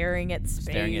just staring at space,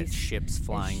 staring at ships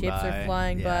flying by. Ships are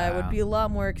flying by would be a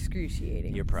lot more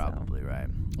excruciating. You're probably right.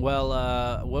 Well,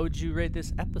 what would you rate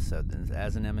this episode then,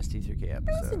 as an MST3K episode?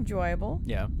 It was enjoyable.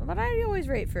 Yeah. But I always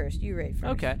rate first. You rate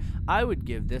first. Okay. I would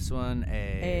give this one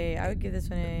I would give this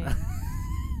one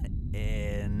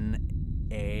an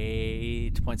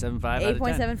 8.75 out of 10.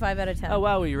 8.75 out of 10. Oh,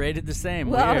 wow, we rated the same.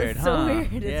 Well, weird, it's so huh?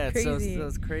 weird. It's crazy.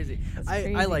 It's crazy.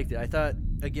 Crazy. I liked it. I thought,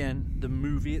 again, the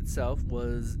movie itself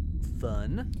was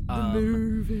fun.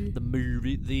 The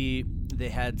movie. They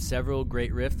had several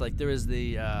great riffs. Like, there was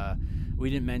the... we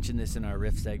didn't mention this in our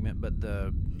riff segment, but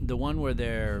the one where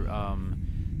they're...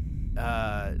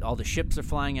 all the ships are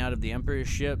flying out of the Emperor's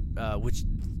ship, which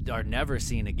are never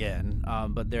seen again.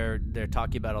 But they're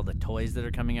talking about all the toys that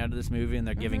are coming out of this movie, and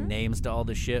they're giving names to all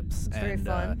the ships. It's very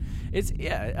fun.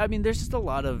 I mean, there's just a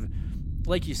lot of,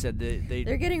 like you said,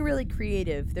 they're getting really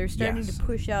creative. They're starting to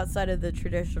push outside of the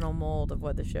traditional mold of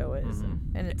what the show is,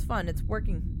 and it's fun. It's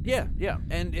working. Yeah,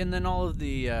 and then all of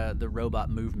the robot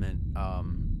movement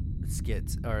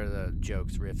skits or the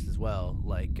jokes, riffs as well,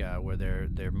 like where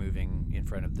they're moving in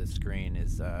front of the screen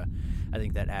is I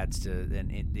think that adds to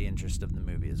the interest of the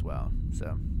movie as well.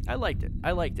 So I liked it.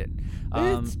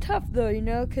 It's tough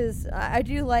though, because I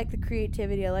do like the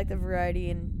creativity, I like the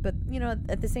variety, but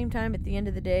at the same time, at the end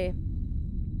of the day,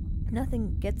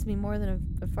 nothing gets me more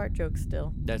than a fart joke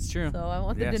still. That's true. So I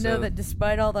want them to know that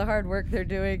despite all the hard work they're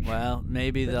doing, well,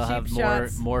 maybe they'll have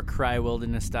more Cry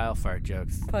Wilderness style fart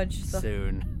jokes punch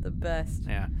soon. The best.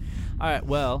 Yeah. All right.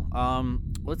 Well,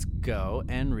 let's go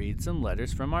and read some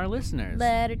letters from our listeners.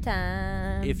 Letter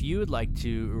time. If you would like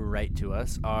to write to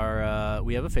us, we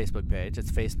have a Facebook page.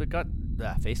 It's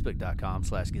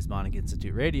facebook.com/Gizmonic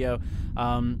Institute Radio.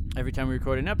 Every time we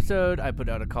record an episode, I put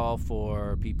out a call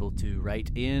for people to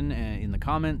write in the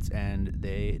comments, and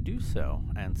they do so.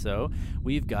 And so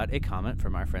we've got a comment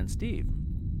from our friend Steve.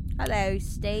 Hello,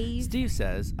 Steve. Steve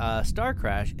says, Star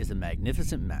Crash is a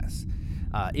magnificent mess.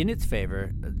 In its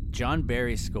favor, John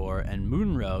Barry's score and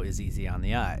Munro is easy on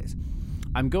the eyes.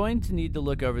 I'm going to need to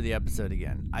look over the episode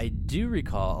again. I do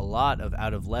recall a lot of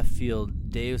out-of-left-field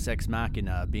Deus Ex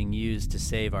Machina being used to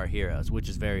save our heroes, which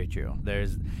is very true.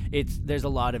 There's a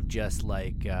lot of just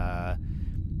like,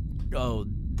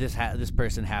 this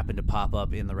person happened to pop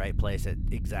up in the right place at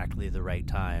exactly the right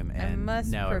time, and I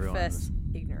must now profess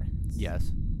ignorance.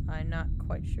 Yes. I'm not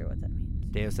quite sure what that means.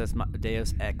 Deus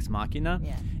Ex Machina.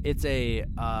 Yeah. It's a.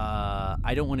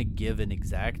 I don't want to give an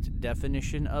exact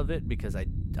definition of it because I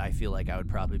feel like I would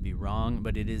probably be wrong,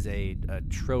 but it is a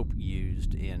trope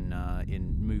used in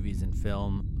movies and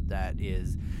film that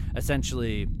is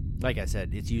essentially, like I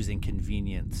said, it's using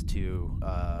convenience to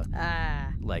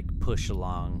like push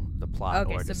along the plot.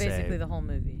 Okay, or so to basically say, the whole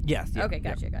movie. Yes. Yeah, Okay,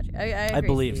 yeah. gotcha. I agree, I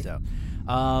believe Steve. so.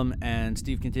 And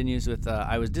Steve continues with,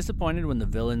 I was disappointed when the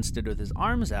villain stood with his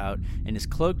arms out and his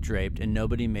cloak draped and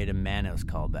nobody made a Manos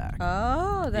callback.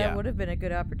 Oh, that Yeah. would have been a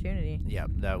good opportunity.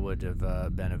 Yep, that would have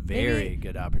been a very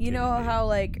good opportunity. You know how,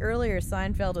 like, earlier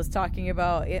Seinfeld was talking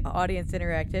about audience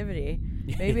interactivity?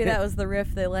 Maybe that was the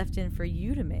riff they left in for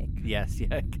you to make. Yes,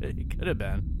 yeah, it could have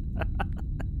been.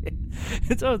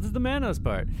 This is the Manos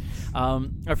part.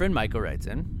 Our friend Michael writes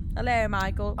in. Hello,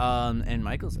 Michael. And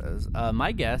Michael says,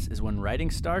 my guess is when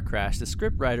writing Star Crash, the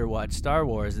scriptwriter watched Star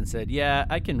Wars and said, yeah,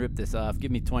 I can rip this off.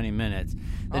 Give me 20 minutes.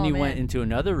 Then he went into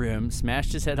another room,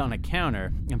 smashed his head on a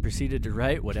counter, and proceeded to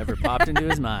write whatever popped into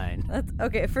his mind. That's,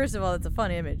 okay, first of all, that's a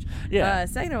fun image. Yeah.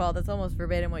 Second of all, that's almost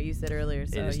verbatim what you said earlier.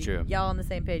 So It is true. Y'all on the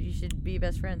same page. You should be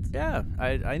best friends. Yeah,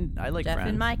 I like Jeff friends.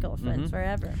 and Michael, friends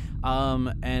forever.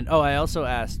 And I also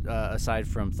asked, aside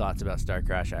from thoughts about Star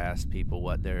Crash, I asked people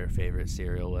what their favorite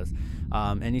cereal was.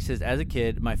 And he says, as a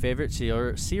kid, my favorite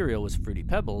cereal was Fruity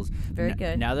Pebbles. Very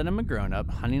good. Now that I'm a grown-up,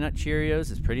 Honey Nut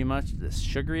Cheerios is pretty much the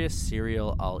sugariest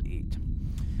cereal I'll eat.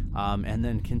 And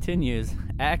then continues,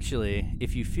 actually,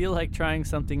 if you feel like trying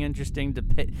something interesting,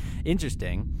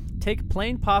 take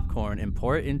plain popcorn and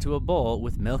pour it into a bowl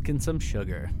with milk and some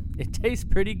sugar. It tastes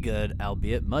pretty good,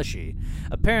 albeit mushy.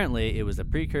 Apparently, it was a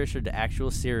precursor to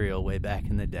actual cereal way back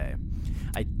in the day.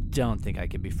 I don't think I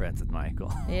could be friends with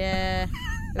Michael. Yeah. It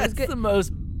was That's good. the most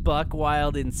buck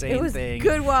wild, insane It was thing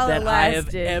good while it that I have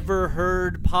lasted. ever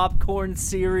heard. Popcorn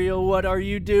cereal, what are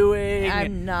you doing?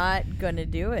 I'm not going to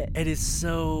do it. It is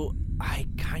so... I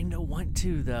kind of want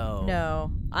to, though.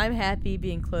 No. I'm happy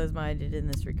being closed-minded in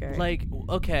this regard. Like,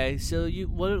 okay, so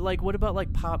what about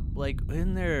like pop, like,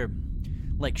 isn't there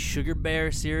like Sugar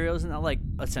Bear cereals and that, like,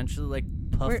 essentially like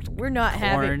puffed we're not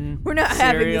corn having this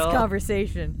cereal?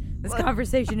 conversation. This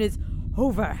conversation is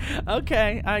over.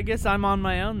 Okay, I guess I'm on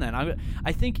my own then.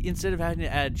 I think instead of having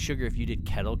to add sugar, if you did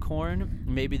kettle corn,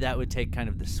 maybe that would take kind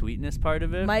of the sweetness part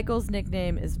of it. Michael's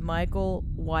nickname is Michael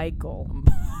Weichel.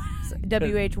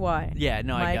 W-H-Y. Yeah,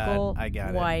 no, Michael I got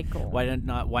it. Weichel.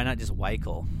 Why not just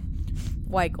Weichel?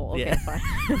 Weichel. Okay, Yeah. fine.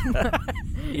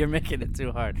 You're making it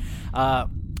too hard.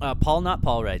 Paul Not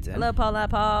Paul writes in. Hello, Paul.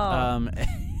 Paul.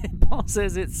 Paul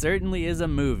says it certainly is a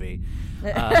movie.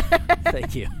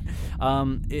 Thank you.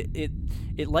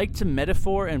 It liked to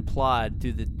metaphor and plod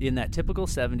in that typical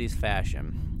 70s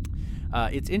fashion.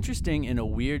 It's interesting in a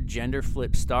weird gender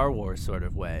flip Star Wars sort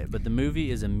of way, but the movie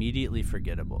is immediately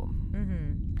forgettable.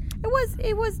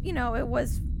 It was,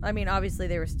 I mean, obviously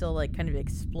they were still, like, kind of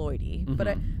exploity, but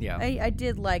I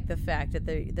did like the fact that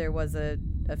there was a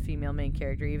female main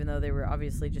character, even though they were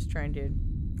obviously just trying to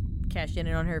cash in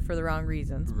on her for the wrong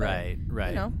reasons. But, Right.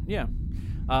 You know. Yeah.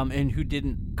 And who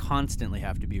didn't constantly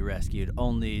have to be rescued,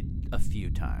 only a few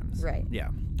times. Right. Yeah.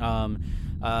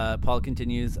 Paul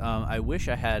continues, I wish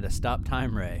I had a stop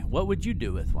time ray. What would you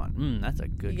do with one? That's a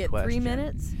good You get question. 3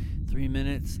 minutes? 3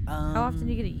 minutes. How often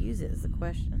do you get to use it is the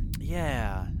question.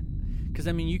 Yeah. Because,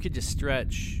 I mean, you could just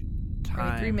stretch time I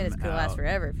mean, 3 minutes could last out.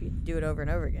 forever if you do it over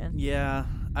and over again. Yeah.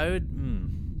 I would...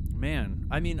 man.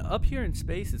 I mean, up here in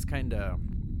space, it's kind of...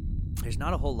 There's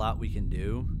not a whole lot we can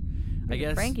do. I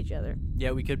guess. Prank each other.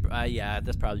 Yeah, we could... yeah,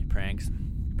 that's probably pranks.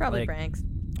 Probably Like, pranks.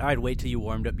 I'd wait till you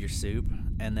warmed up your soup,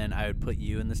 and then I would put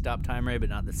you in the stop time ray, but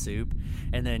not the soup.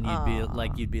 And then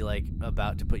you'd be like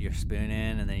about to put your spoon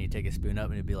in, and then you take a spoon up,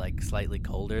 and it'd be like slightly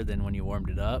colder than when you warmed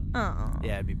it up.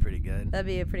 Yeah, it'd be pretty good. That'd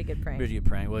be a pretty good prank. Pretty good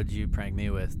prank. What did you prank me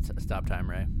with? Stop time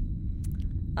ray.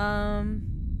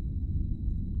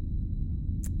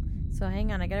 So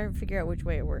hang on, I gotta figure out which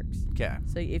way it works. Okay.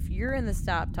 So if you're in the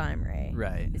stop time ray,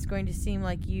 Right. it's going to seem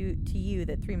like to you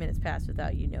that 3 minutes passed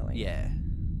without you knowing. Yeah.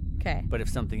 Okay. But if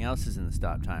something else is in the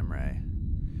stop time ray,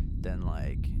 then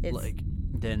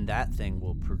then that thing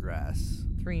will progress.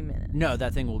 3 minutes. No,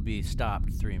 that thing will be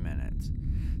stopped 3 minutes.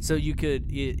 So you could,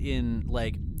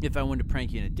 if I wanted to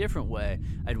prank you in a different way,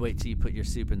 I'd wait till you put your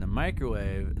soup in the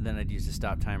microwave, and then I'd use the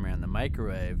stop timer on the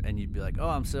microwave, and you'd be like, "Oh,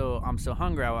 I'm so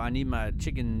hungry. I need my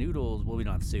chicken noodles." Well, we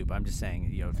don't have soup. I'm just saying,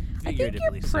 I think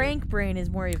figuratively. your prank brain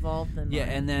is more evolved than Yeah,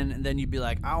 mine. and then you'd be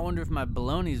like, "I wonder if my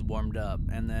bologna's warmed up,"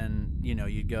 and then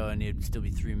you'd go and it'd still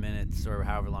be 3 minutes or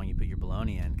however long you put your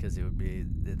bologna in, because it would be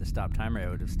the stop timer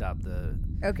would have stopped the.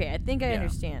 Okay, I think I Yeah.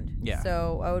 understand. Yeah.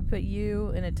 So I would put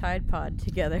you in a Tide Pod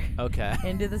together Okay.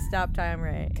 into the stop time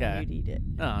ray, Okay. and you'd eat it.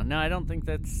 Oh no, I don't think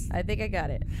that's. I think I got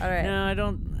it. All right. No, I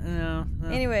don't. No.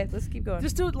 Anyway, let's keep going.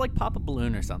 Just do it like pop a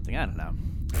balloon or something. I don't know.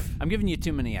 I'm giving you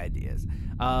too many ideas.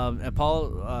 And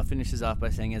Paul finishes off by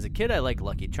saying, "As a kid, I like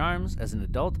Lucky Charms. As an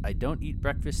adult, I don't eat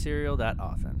breakfast cereal that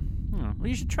often." Well,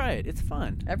 you should try it. It's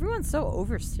fun. Everyone's so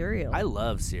over cereal. I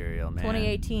love cereal, man.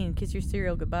 2018, kiss your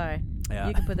cereal goodbye. Yeah.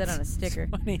 You can put that on a sticker.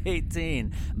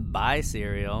 2018. Bye,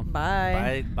 cereal.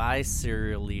 Bye. Bye,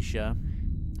 cereal, Alicia.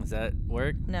 Does that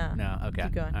work? No. No. Okay.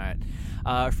 Keep going. All right.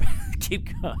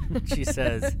 Keep going. She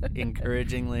says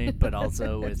encouragingly, but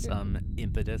also with some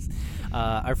impetus.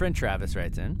 Our friend Travis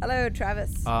writes in. Hello,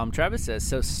 Travis. Travis says,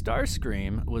 so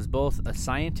Starscream was both a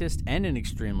scientist and an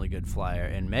extremely good flyer,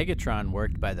 and Megatron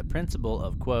worked by the principle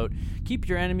of, quote, keep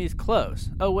your enemies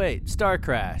close. Oh, wait, Star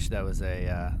Crash. That was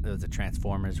a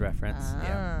Transformers reference.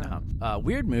 Yeah.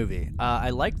 Weird movie.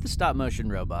 I liked the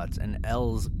stop-motion robots and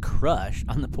Elle's crush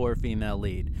on the poor female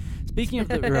lead. Speaking of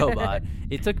the robot,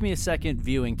 it took me a second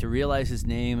viewing to realize his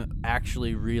name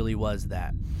actually really was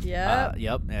that. Yep.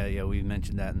 Yep. Yeah, we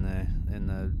mentioned that in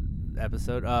the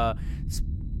episode.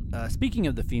 Speaking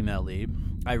of the female lead,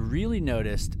 I really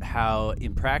noticed how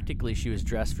impractically she was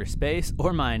dressed for space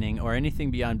or mining or anything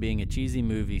beyond being a cheesy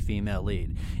movie female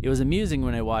lead. It was amusing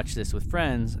when I watched this with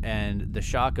friends and the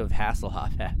shock of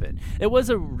Hasselhoff happened. It was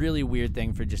a really weird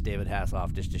thing for just David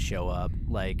Hasselhoff just to show up,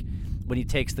 like when he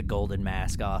takes the golden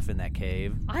mask off in that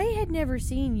cave. I had never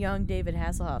seen young David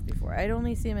Hasselhoff before. I'd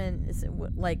only seen him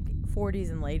in like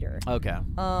 40s and later. Okay.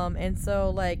 And so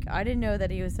like I didn't know that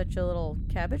he was such a little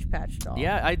Cabbage Patch doll.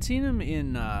 Yeah, I'd seen him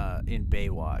in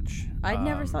Baywatch. I'd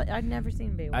never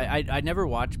seen Baywatch. I'd never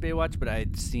watched Baywatch, but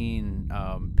I'd seen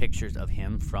pictures of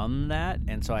him from that,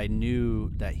 and so I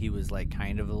knew that he was like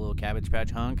kind of a little Cabbage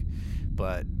Patch hunk,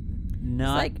 but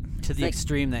not to the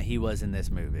extreme that he was in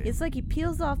this movie. It's like he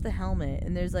peels off the helmet,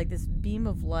 and there's like this beam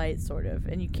of light, sort of,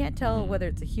 and you can't tell whether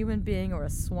it's a human being or a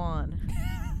swan.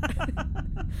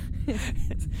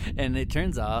 And it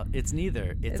turns out it's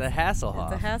neither. It's a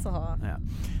Hasselhoff. It's a Hasselhoff.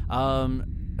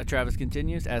 Yeah. Travis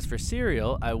continues, as for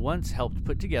cereal, I once helped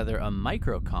put together a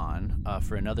microcon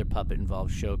for another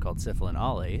puppet-involved show called Syphil and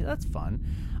Ollie. That's fun.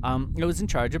 I was in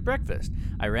charge of breakfast.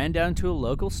 I ran down to a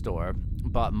local store,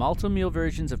 bought multi-meal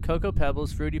versions of Cocoa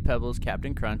Pebbles, Fruity Pebbles,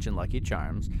 Captain Crunch, and Lucky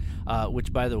Charms,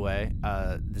 which, by the way,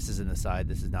 this is an aside,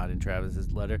 this is not in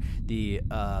Travis's letter. The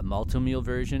multi-meal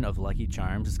version of Lucky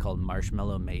Charms is called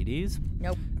Marshmallow Mateys.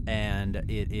 Nope. And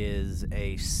it is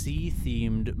a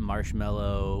sea-themed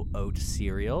marshmallow oat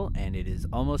cereal, and it is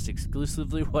almost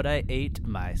exclusively what I ate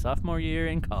my sophomore year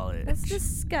in college. That's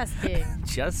disgusting.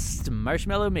 Just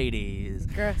Marshmallow Mateys.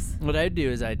 Gross. What I'd do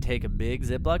is I'd take a big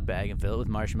Ziploc bag and fill it with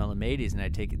Marshmallow Mateys, and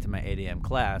I'd take it to my 8 a.m.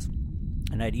 class,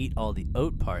 and I'd eat all the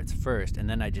oat parts first, and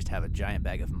then I'd just have a giant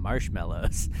bag of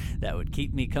marshmallows that would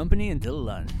keep me company until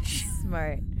lunch.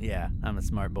 Smart. Yeah, I'm a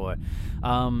smart boy.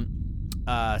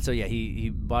 So yeah, he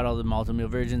bought all the multi-meal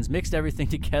versions, mixed everything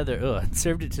together, and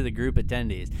served it to the group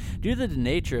attendees. Due to the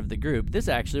nature of the group, this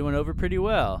actually went over pretty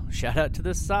well. Shout out to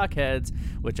the Sockheads,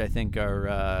 which I think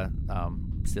are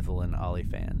Syphil and Ollie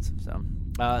fans. So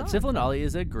Syphil and Ollie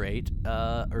is a great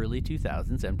early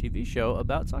 2000s MTV show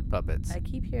about sock puppets. I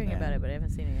keep hearing about it, but I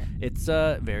haven't seen it yet. It's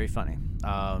very funny,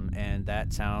 and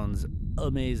that sounds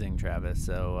amazing, Travis.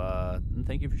 So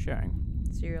thank you for sharing.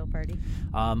 Cereal party.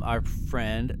 Our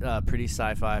friend, Pretty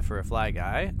Sci-Fi for a Fly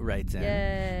Guy, writes in.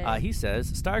 Yay. He says,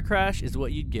 Star Crash is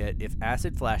what you'd get if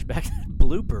acid flashbacks had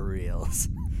blooper reels.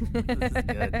 This is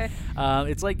good.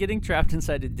 It's like getting trapped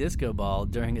inside a disco ball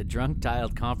during a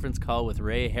drunk-dialed conference call with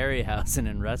Ray Harryhausen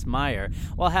and Russ Meyer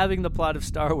while having the plot of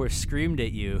Star Wars screamed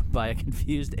at you by a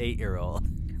confused 8-year-old.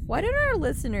 Why don't our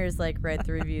listeners write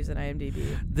the reviews on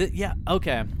IMDb?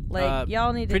 Okay.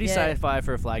 Y'all need to pretty get... sci-fi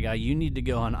for a fly guy. You need to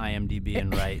go on IMDb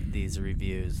and write these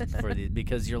reviews for these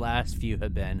because your last few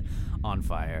have been on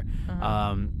fire.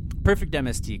 Perfect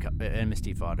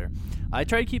MST fodder. I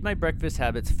try to keep my breakfast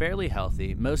habits fairly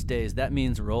healthy. Most days, that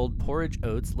means rolled porridge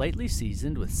oats, lightly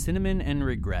seasoned with cinnamon and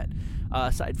regret.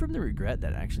 Aside from the regret,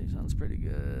 that actually sounds pretty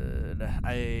good.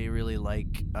 I really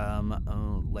like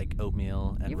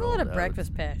oatmeal and You have a rolled lot of oats.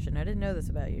 breakfast passion. I didn't know this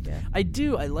about you, Jeff. I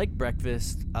do. I like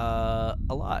breakfast a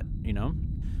lot, you know.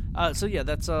 So yeah,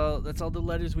 that's all the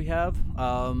letters we have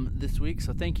this week.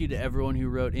 So thank you to everyone who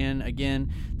wrote in.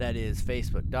 Again, that is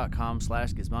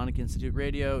facebook.com/Gizmonic Institute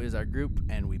Radio is our group,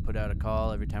 and we put out a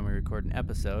call every time we record an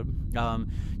episode.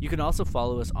 You can also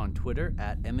follow us on Twitter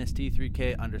at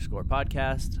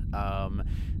MST3K_podcast.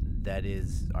 That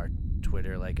is our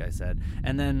Twitter, like I said.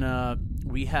 And then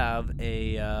we have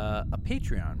a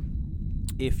Patreon.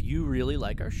 If you really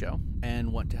like our show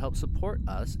and want to help support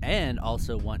us and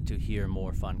also want to hear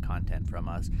more fun content from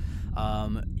us,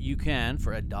 you can,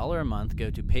 for $1 a month, go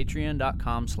to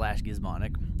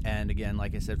patreon.com/Gizmonic. And again,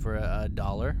 like I said, for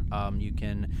 $1, you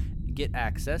can get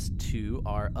access to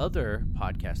our other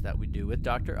podcast that we do with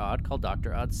Dr. Odd called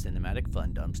Dr. Odd's Cinematic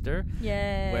Fun Dumpster.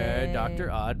 Yay. Where Dr.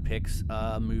 Odd picks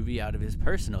a movie out of his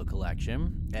personal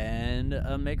collection and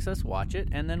makes us watch it,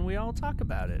 and then we all talk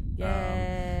about it.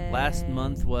 Yay. Last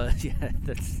month was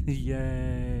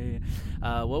yay.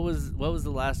 What was the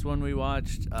last one we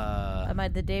watched?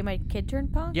 The Day My Kid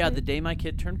Turned Punk? Yeah, The Day My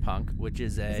Kid Turned Punk, which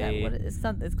is Is that what it is?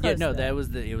 It's close. yeah, no, to that. it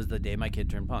was The Day My Kid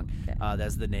Turned Punk. Okay.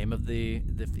 That's the name of the.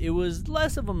 It was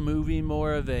less of a movie,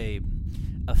 more of a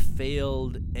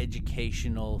failed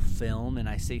educational film, and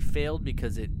I say failed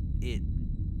because it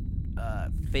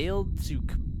failed to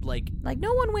like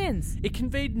no one wins. it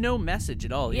conveyed no message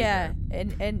at all. Yeah,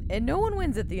 either. and no one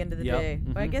wins at the end of the Yep, day.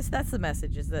 But I guess that's the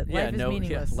message: is that life is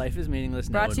meaningless. life is meaningless.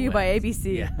 no Brought one to you by wins.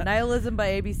 ABC. Yeah. Nihilism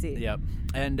by ABC. Yep.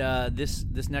 And this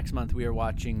next month we are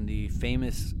watching the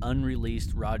famous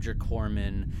unreleased Roger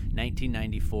Corman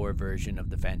 1994 version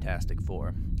of the Fantastic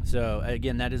Four. So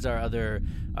again, that is our other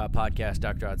podcast,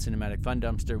 Dr. Odd Cinematic Fun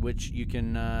Dumpster, which you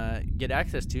can get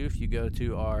access to if you go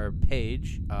to our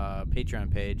page,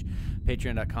 Patreon page,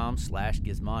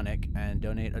 patreon.com/Gizmonic, and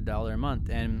donate $1 a month.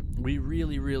 And we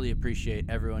really, really appreciate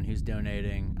everyone who's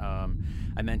donating.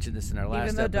 I mentioned this in our last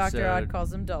Even though episode. Dr. Odd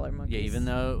calls them dollar monkeys. Yeah, even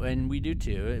though, and we do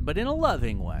too, but in a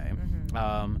loving way.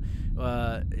 I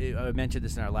mentioned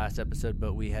this in our last episode,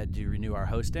 but we had to renew our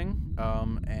hosting,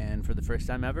 and for the first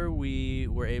time ever, we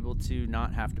were able to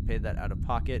not have to pay that out of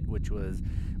pocket, which was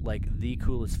like the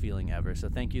coolest feeling ever. So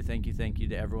thank you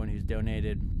to everyone who's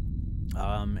donated.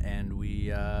 And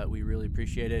we really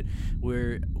appreciate it.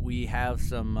 We have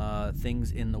some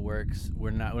things in the works.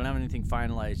 We don't have anything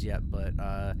finalized yet, but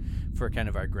for kind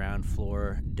of our ground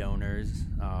floor donors,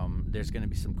 there's going to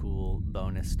be some cool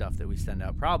bonus stuff that we send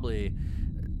out probably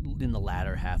in the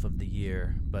latter half of the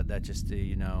year. But that's just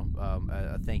a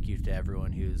thank you to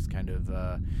everyone who's kind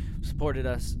of supported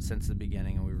us since the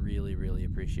beginning, and we really, really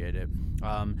appreciate it.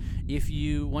 If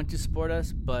you want to support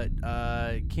us but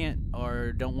can't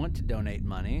or don't want to donate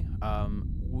money,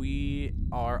 we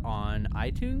are on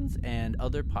iTunes and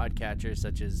other podcatchers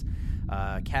such as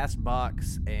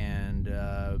Castbox and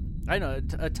I know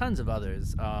tons of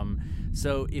others.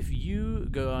 So if you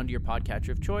go onto your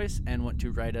podcatcher of choice and want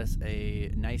to write us a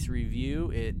nice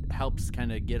review, it helps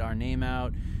kind of get our name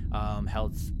out,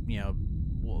 helps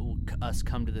us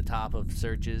come to the top of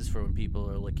searches for when people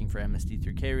are looking for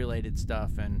MST3K related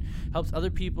stuff, and helps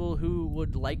other people who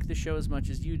would like the show as much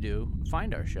as you do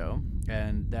find our show,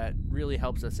 and that really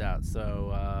helps us out.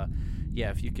 So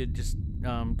if you could just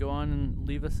go on and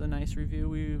leave us a nice review,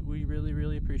 we really,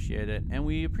 really appreciate it, and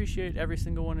we appreciate every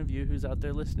single one of you who's out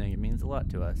there listening. It means a lot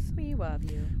to us. We love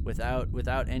you.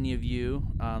 Without any of you,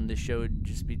 this show would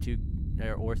just be two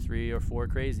or three or four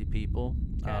crazy people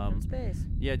Trapped in space.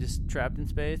 Yeah, just trapped in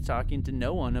space, talking to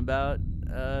no one about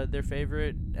their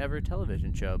favorite ever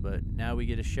television show. But now we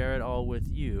get to share it all with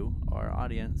you, our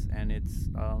audience, and it's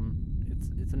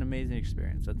an amazing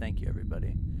experience. So thank you,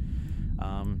 everybody.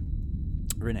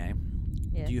 Renee,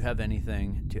 Yes. do you have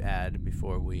anything to add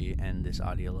before we end this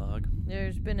audio log?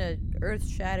 There's been a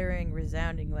earth-shattering,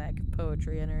 resounding lack of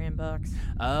poetry in our inbox.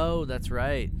 Oh, that's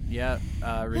right. Yeah,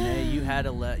 Renee, you had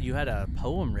a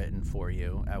poem written for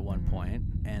you at one point,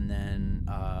 and then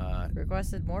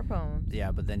Requested more poems.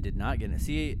 yeah, but then did not get it.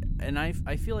 See, and I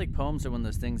feel like poems are one of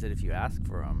those things that if you ask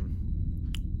for them,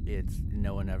 it's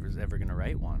no one ever gonna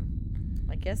write one.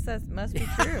 I guess that must be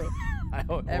true.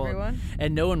 Everyone?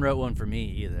 And no one wrote one for me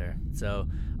either. So,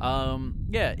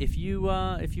 if you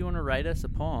want to write us a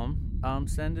poem,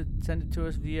 send it to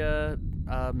us via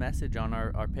message on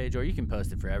our page, or you can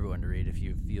post it for everyone to read if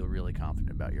you feel really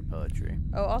confident about your poetry.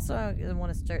 Oh, also, I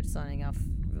want to start signing off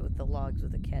with the logs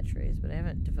with a catchphrase, but I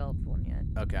haven't developed one yet.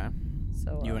 Okay.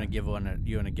 So You want to give one?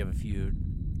 You want to give a few?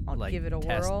 I'll give it a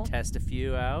whirl. Test a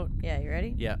few out. Yeah, you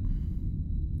ready? Yeah.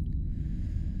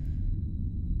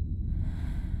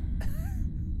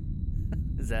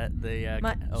 Is that the?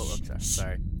 I'm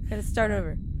sorry. Gotta start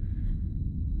over.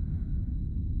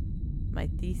 My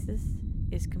thesis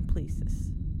is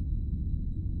complesis.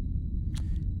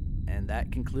 And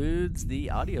that concludes the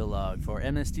audio log for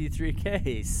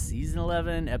MST3K Season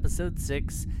 11, Episode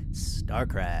 6, Star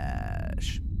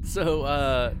Crash.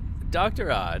 So,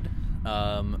 Dr. Odd,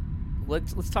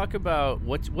 let's talk about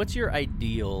what's your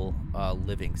ideal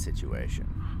living situation.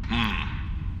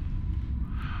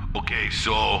 Okay,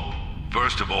 so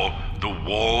first of all, the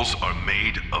walls are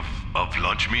made of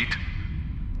lunch meat,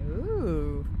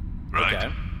 Ooh. right?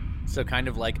 Okay. So kind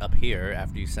of like up here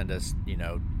after you send us,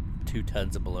 2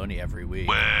 tons of bologna every week.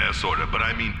 Well, sort of, but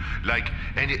I mean, like,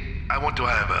 I want to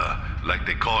have a, like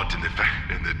they call it in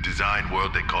the design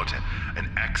world, they call it an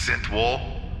accent wall.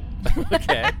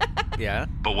 Okay. Yeah.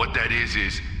 But what that is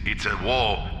it's a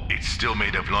wall. It's still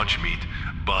made of lunch meat,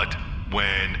 but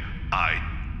when I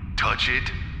touch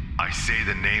it, I say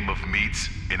the name of meats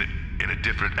in a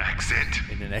different accent.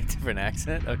 In a different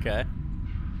accent. Okay.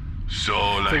 So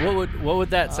like, So what would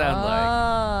that sound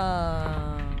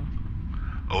like?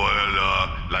 Oh.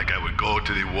 well, like I would go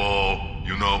to the wall,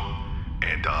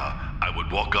 and I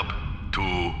would walk up to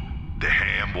the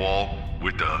ham wall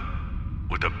with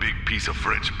a big piece of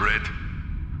French bread,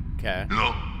 Okay. and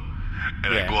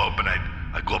Yeah. I go up and I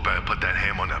put that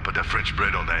ham on that, put that French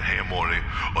bread on that ham on it.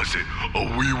 I say,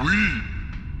 oh oui oui.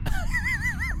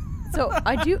 So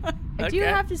I do Okay.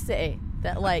 have to say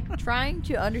that, like, trying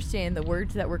to understand the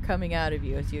words that were coming out of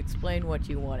you as you explained what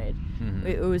you wanted,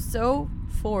 it was so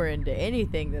foreign to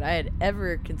anything that I had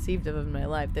ever conceived of in my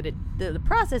life that the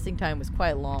processing time was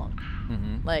quite long.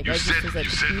 Like, You I just said was like, you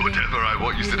said whatever I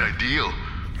want. You said ideal,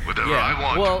 whatever Yeah. I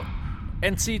want. Well,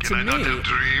 and see, Can I to not me, have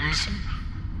dreams?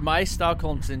 my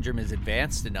Stockholm syndrome is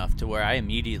advanced enough to where I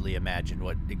immediately imagined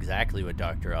exactly what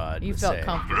Dr. Odd you was felt saying.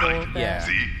 comfortable Right. with that. Yeah.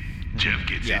 See, Jeff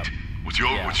gets Yeah. it. What's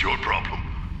Yeah. your problem?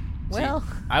 Well,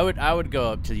 I would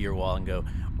go up to your wall and go,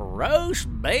 roast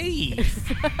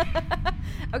beef.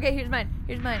 okay, here's mine.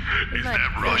 Is that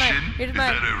Russian? Here's Is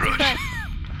mine. that a Here's Russian? mine.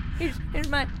 Here's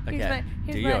mine. Here's Okay, mine.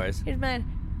 Here's do mine. yours. Here's mine.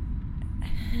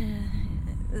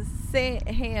 Say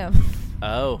ham.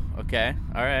 Oh, okay.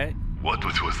 All right. What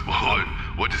just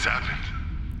happened?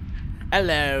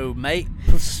 Hello, mate.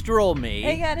 Pastrami.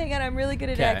 Hang on. I'm really good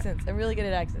at Okay. accents. Here's,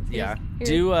 Yeah. Here's,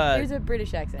 here's a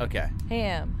British accent. Okay.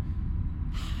 Ham.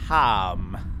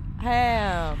 Ham.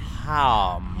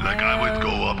 Like I would go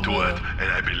up to it and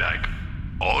I'd be like,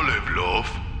 olive loaf,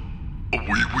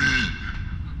 oui oui.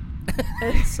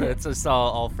 So it's just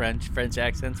all French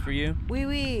accents for you? Oui,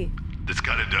 oui. That's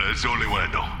the only one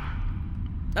I know.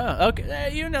 Oh, okay.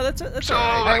 That's So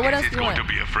all right. I what guess else it's do you going want?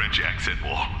 to be a French accent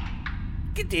wall.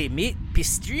 Good day, mate.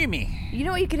 Pastrami. You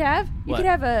know what you could have? You What? could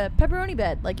have a pepperoni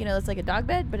bed. Like, it's like a dog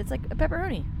bed, but it's like a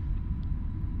pepperoni.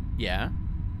 Yeah.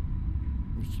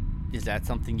 Is that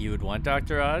something you would want,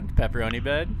 Dr. Odd? Pepperoni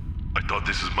bed? I thought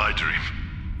this was my dream.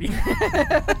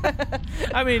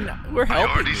 I mean, we're I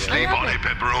helping already you. sleep on a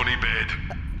pepperoni bed.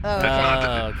 Oh, That's not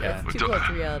the, okay. That's we're too ta- close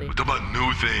to reality. We're talking about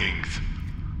new things.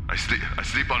 I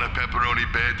sleep on a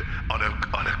pepperoni bed on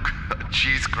a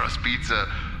cheese crust pizza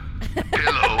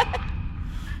pillow.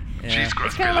 Yeah. Cheese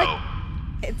crust kinda like- pillow.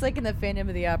 It's like in the Phantom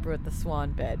of the Opera with the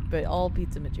swan bed, but all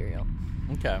pizza material.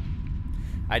 Okay.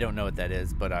 I don't know what that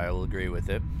is, but I will agree with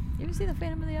it. You ever see the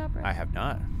Phantom of the Opera? I have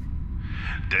not.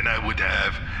 Then I would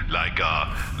have like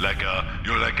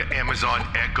an Amazon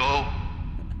Echo.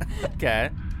 Okay.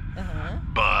 Uh-huh.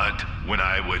 But when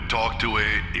I would talk to it,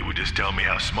 it would just tell me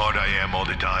how smart I am all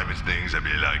the time and things. I'd be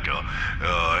like,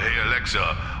 hey Alexa,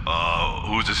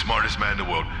 who's the smartest man in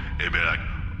the world? It'd be like,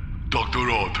 Dr.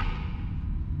 Odd.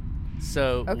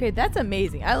 So, Okay, that's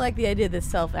amazing. I like the idea of this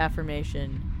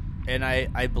self-affirmation. and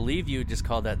I believe you just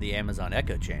called that the Amazon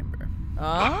Echo Chamber.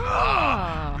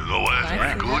 Oh. You know what? That's I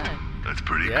pretty see good. that. That's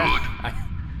pretty Yeah. good.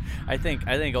 I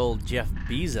think old Jeff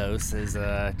Bezos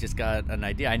has just got an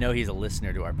idea. I know he's a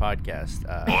listener to our podcast.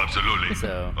 Oh, absolutely.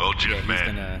 So, oh, Jeff, yeah, he's man.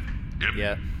 gonna. Yep.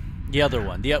 Yeah. The other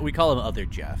one. We call him Other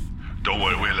Jeff. Don't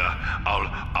worry, Willa.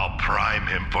 I'll prime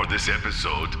him for this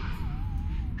episode.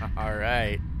 All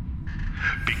right.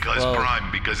 Because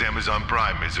Well- because Amazon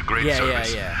Prime is a great Yeah,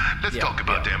 service. yeah. Let's Yeah, talk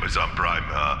about yeah. Amazon Prime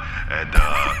and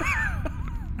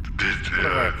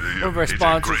One of our it's a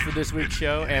sponsors great- for this week's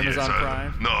show, yes, Amazon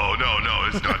Prime. No,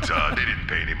 it's not. They didn't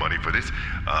pay any money for this.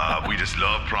 We just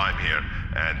love Prime here.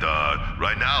 And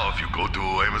right now, if you go to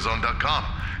Amazon.com,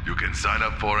 you can sign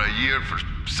up for a year for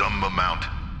some amount.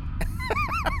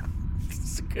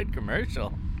 It's a good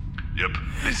commercial. Yep.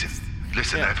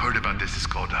 Listen. Yeah. I've heard about this. It's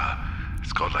called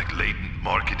like latent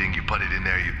marketing. You put it in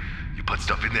there. You put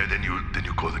stuff in there. Then you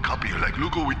go to the company. You're like,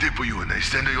 look what we did for you, and they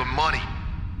send you money.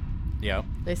 Yeah.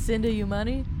 They send you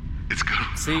money? It's good.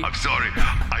 See? I'm sorry.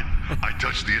 I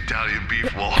touched the Italian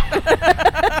beef wall.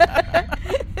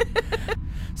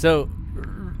 So,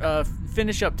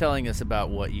 finish up telling us about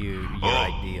what your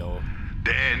Oh. ideal.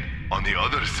 Then, on the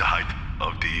other side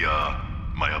of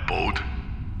my abode,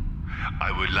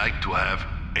 I would like to have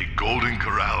a Golden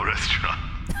Corral restaurant.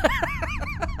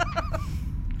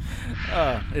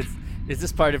 Is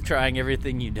this part of trying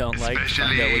everything you don't like to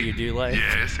find out what you do like?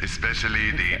 Yes,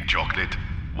 especially the chocolate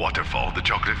waterfall, the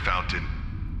chocolate fountain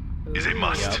is a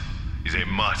must. Yep. Is a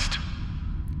must.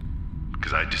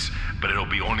 But it'll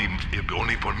be only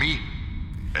for me,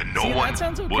 and no See, that one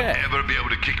sounds will okay. ever be able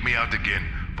to kick me out again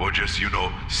for just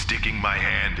sticking my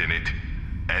hand in it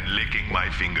and licking my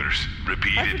fingers I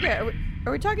repeatedly. forget.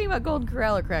 Are we talking about Golden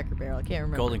Corral or Cracker Barrel? I can't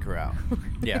remember. Golden Corral.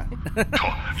 Yeah.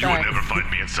 Oh, you Sorry. will never find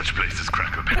me in such places,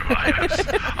 Cracker Barrel.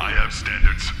 I have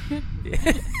standards.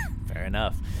 Fair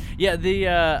enough.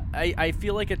 Yeah, I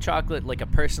feel like a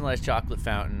personalized chocolate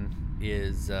fountain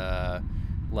is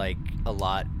like a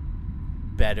lot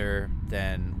better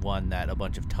than one that a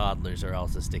bunch of toddlers are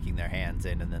also sticking their hands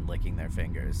in and then licking their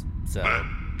fingers. So,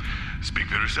 Speak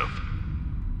for yourself.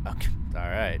 okay, all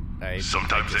right.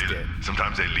 Sometimes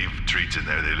they leave treats in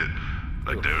there.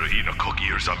 Like they're eating a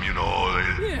cookie or something,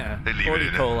 Yeah. They leave Or it E.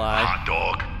 in coli. a hot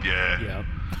dog. Yeah. Yep.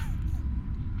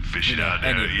 Fish it out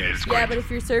there, any of eat it. those. It's great. Yeah, but if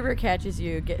your server catches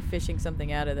you fishing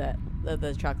something out of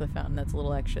the chocolate fountain, that's a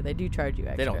little extra. They do charge you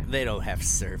extra. They don't have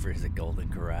servers at Golden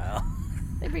Corral.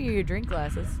 They bring you your drink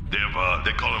glasses. They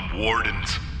call them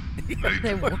wardens.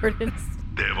 They wardens.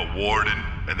 They have a warden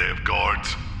and they have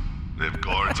guards. They have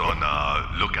guards on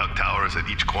lookout towers at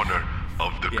each corner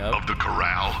of the Yep.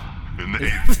 corral, and they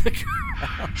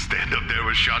stand up there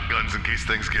with shotguns in case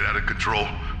things get out of control.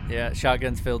 Yeah,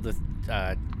 shotguns filled with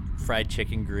fried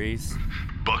chicken grease.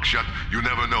 Buckshot, you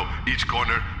never know. Each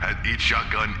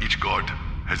shotgun, each guard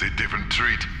has a different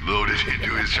treat loaded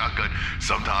into his shotgun.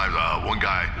 Sometimes one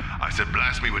guy, I said,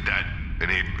 blast me with that, and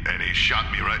he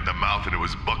shot me right in the mouth, and it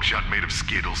was buckshot made of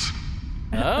Skittles.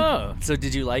 Oh, so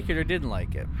did you like it or didn't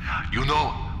like it?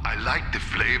 I like the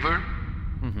flavor.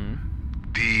 Mm-hmm.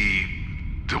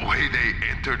 The way they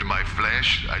entered my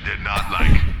flesh, I did not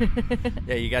like.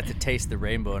 Yeah, you got to taste the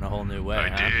rainbow in a whole new way. I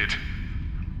huh? did.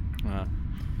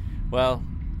 Well,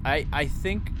 I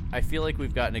feel like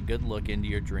we've gotten a good look into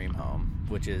your dream home,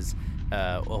 which is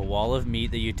a wall of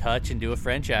meat that you touch and do a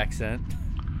French accent,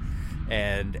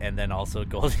 and then also a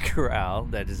Golden Corral.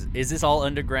 That is this all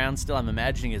underground still? I'm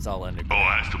imagining it's all Oh, underground.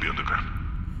 it has to be underground.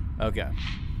 Okay.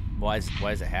 Why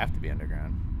does it have to be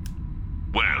underground?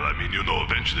 Well, I mean,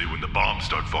 eventually when the bombs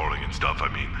start falling and stuff, I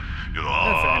mean, fair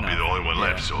I'll be the enough. only one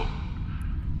left, so.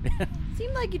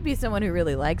 Seemed like you'd be someone who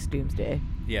really likes Doomsday.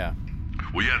 Yeah.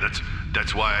 Well, yeah,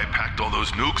 that's why I packed all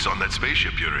those nukes on that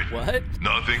spaceship you're in. What?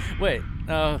 Nothing. Wait.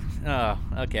 Oh,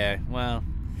 okay. Well,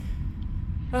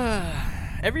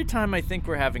 every time I think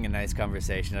we're having a nice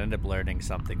conversation, I end up learning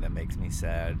something that makes me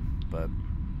sad. But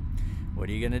what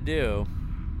are you gonna do?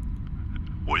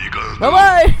 What are you gonna do?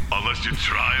 Bye-bye! Unless you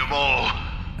try them all.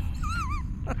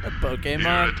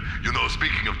 Pokemon?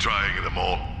 Speaking of trying them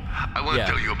all, I want to Yeah.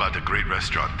 tell you about the great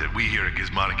restaurant that we here at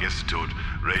Gizmonic Institute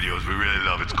Radios, we really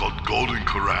love. It's called Golden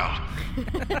Corral.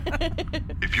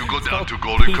 If you go down to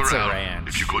Golden Pizza Corral, Ranch.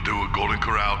 if you go to a Golden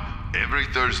Corral every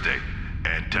Thursday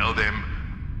and tell them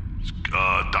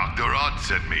Dr. Rod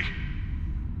sent me,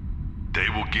 they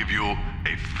will give you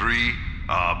a free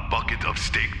bucket of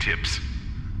steak tips.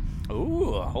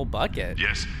 Ooh, a whole bucket.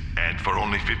 Yes, and for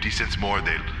only 50 cents more,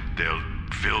 they'll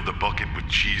fill the bucket with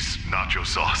cheese nacho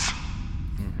sauce.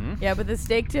 Yeah, but the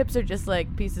steak tips are just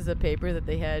like pieces of paper that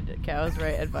they had cows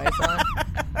write advice on.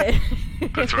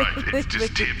 That's right. It's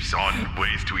just tips on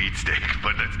ways to eat steak,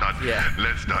 but let's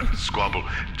not squabble.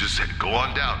 Just go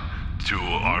on down to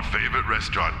our favorite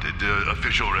restaurant, the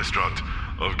official restaurant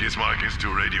of Gizmonic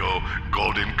Institute Radio,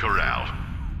 Golden Corral.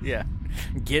 Yeah.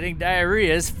 Getting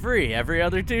diarrhea is free every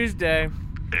other Tuesday.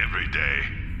 Every day.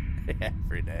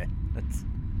 Every day.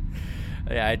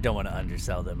 Yeah, I don't want to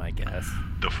undersell them, I guess.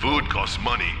 The food costs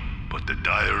money, but the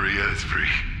diarrhea is free.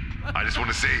 I just want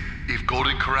to say, if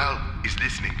Golden Corral is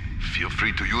listening, feel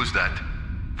free to use that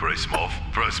for a small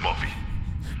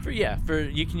fee. For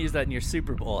you can use that in your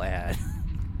Super Bowl ad.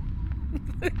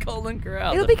 Golden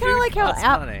Corral. It'll the be kind of food like how costs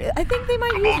money. I think they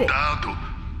might Come use on it. down to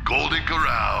Golden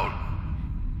Corral.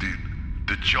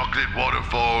 The chocolate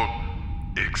waterfall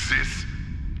exists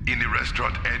in the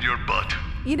restaurant and your butt.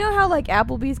 You know how like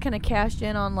Applebee's kind of cashed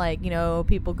in on like,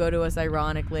 people go to us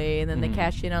ironically, and then they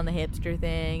cashed in on the hipster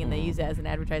thing, and they use it as an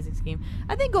advertising scheme.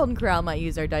 I think Golden Corral might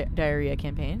use our diarrhea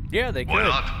campaign. Yeah, they could. Why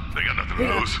not? They got nothing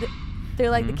to lose.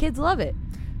 They're like, the kids love it.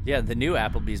 Yeah, the new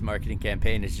Applebee's marketing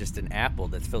campaign is just an apple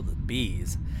that's filled with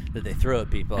bees that they throw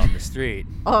at people on the street.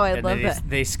 Oh, I and love that.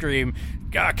 They scream,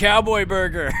 "Cowboy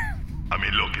burger!" I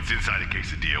mean, look, it's inside a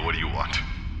quesadilla. What do you want?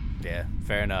 Yeah,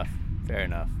 fair enough.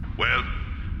 Well,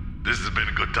 this has been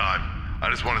a good time. I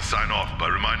just want to sign off by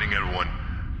reminding everyone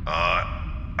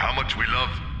how much we love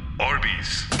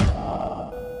Arby's.